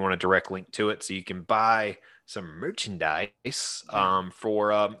 So if you want a direct link to it so you can buy some merchandise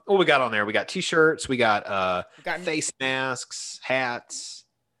for what we got on there. We got t-shirts, we got face masks, hats,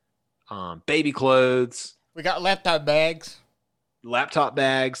 baby clothes. We got laptop bags.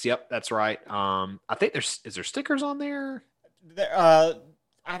 Yep, that's right. I think is there stickers on there?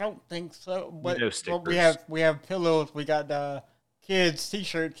 I don't think so. But, no stickers. But we have pillows. We got kids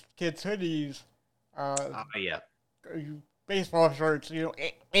t-shirts, kids hoodies. Baseball shirts.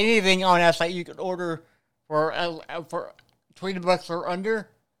 Anything on that site you can order for $20 or under.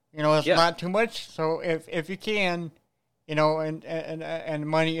 It's not too much. So if you can, and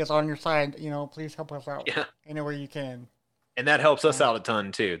money is on your side, please help us out. Yeah. Anywhere you can. And that helps us out a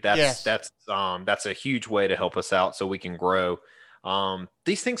ton too. That's a huge way to help us out so we can grow.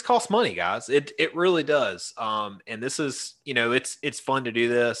 These things cost money, guys. It really does. And this is, it's fun to do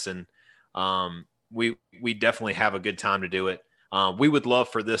this, and we definitely have a good time to do it. We would love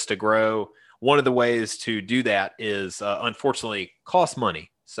for this to grow. One of the ways to do that is unfortunately cost money.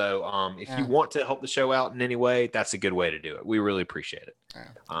 So if you want to help the show out in any way, that's a good way to do it. We really appreciate it.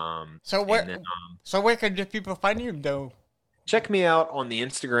 So where can people find you though? Check me out on the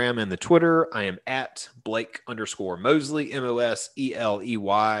Instagram and the Twitter. I am at Blake_Mosley, Moseley.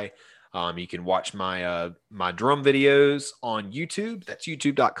 You can watch my my drum videos on YouTube. That's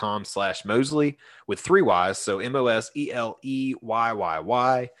youtube.com/Mosley with 3 Y's. So Moseleyyyy.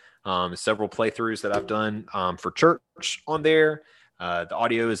 Several playthroughs that I've done for church on there. The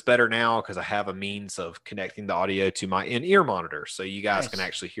audio is better now because I have a means of connecting the audio to my in-ear monitor. So you guys can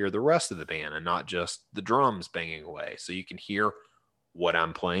actually hear the rest of the band and not just the drums banging away. So you can hear what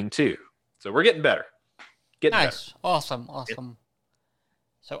I'm playing too. So we're getting better. Nice. Better. Awesome.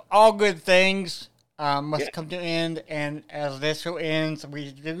 So all good things must come to an end. And as this show ends, we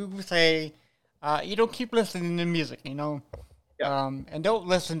do say, you don't keep listening to music, you know. Yeah. And don't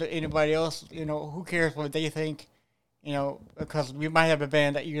listen to anybody else. You know, who cares what they think? You know, because we might have a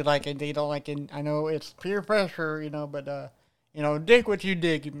band that you like and they don't like, and I know it's peer pressure, you know, but, you know, dig what you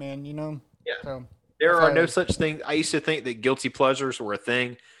dig, man, you know? Yeah. So, there are no such thing. I used to think that guilty pleasures were a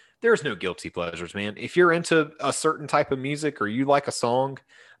thing. There's no guilty pleasures, man. If you're into a certain type of music or you like a song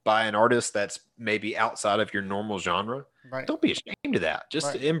by an artist that's maybe outside of your normal genre, don't be ashamed of that.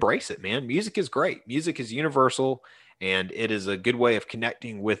 Just embrace it, man. Music is great. Music is universal, and it is a good way of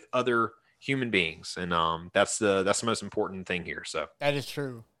connecting with other human beings, and that's the most important thing here. So that is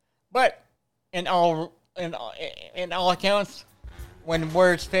true, but in all accounts, when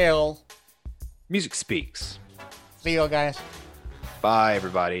words fail, music speaks. See you guys. Bye,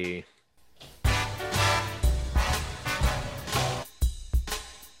 everybody.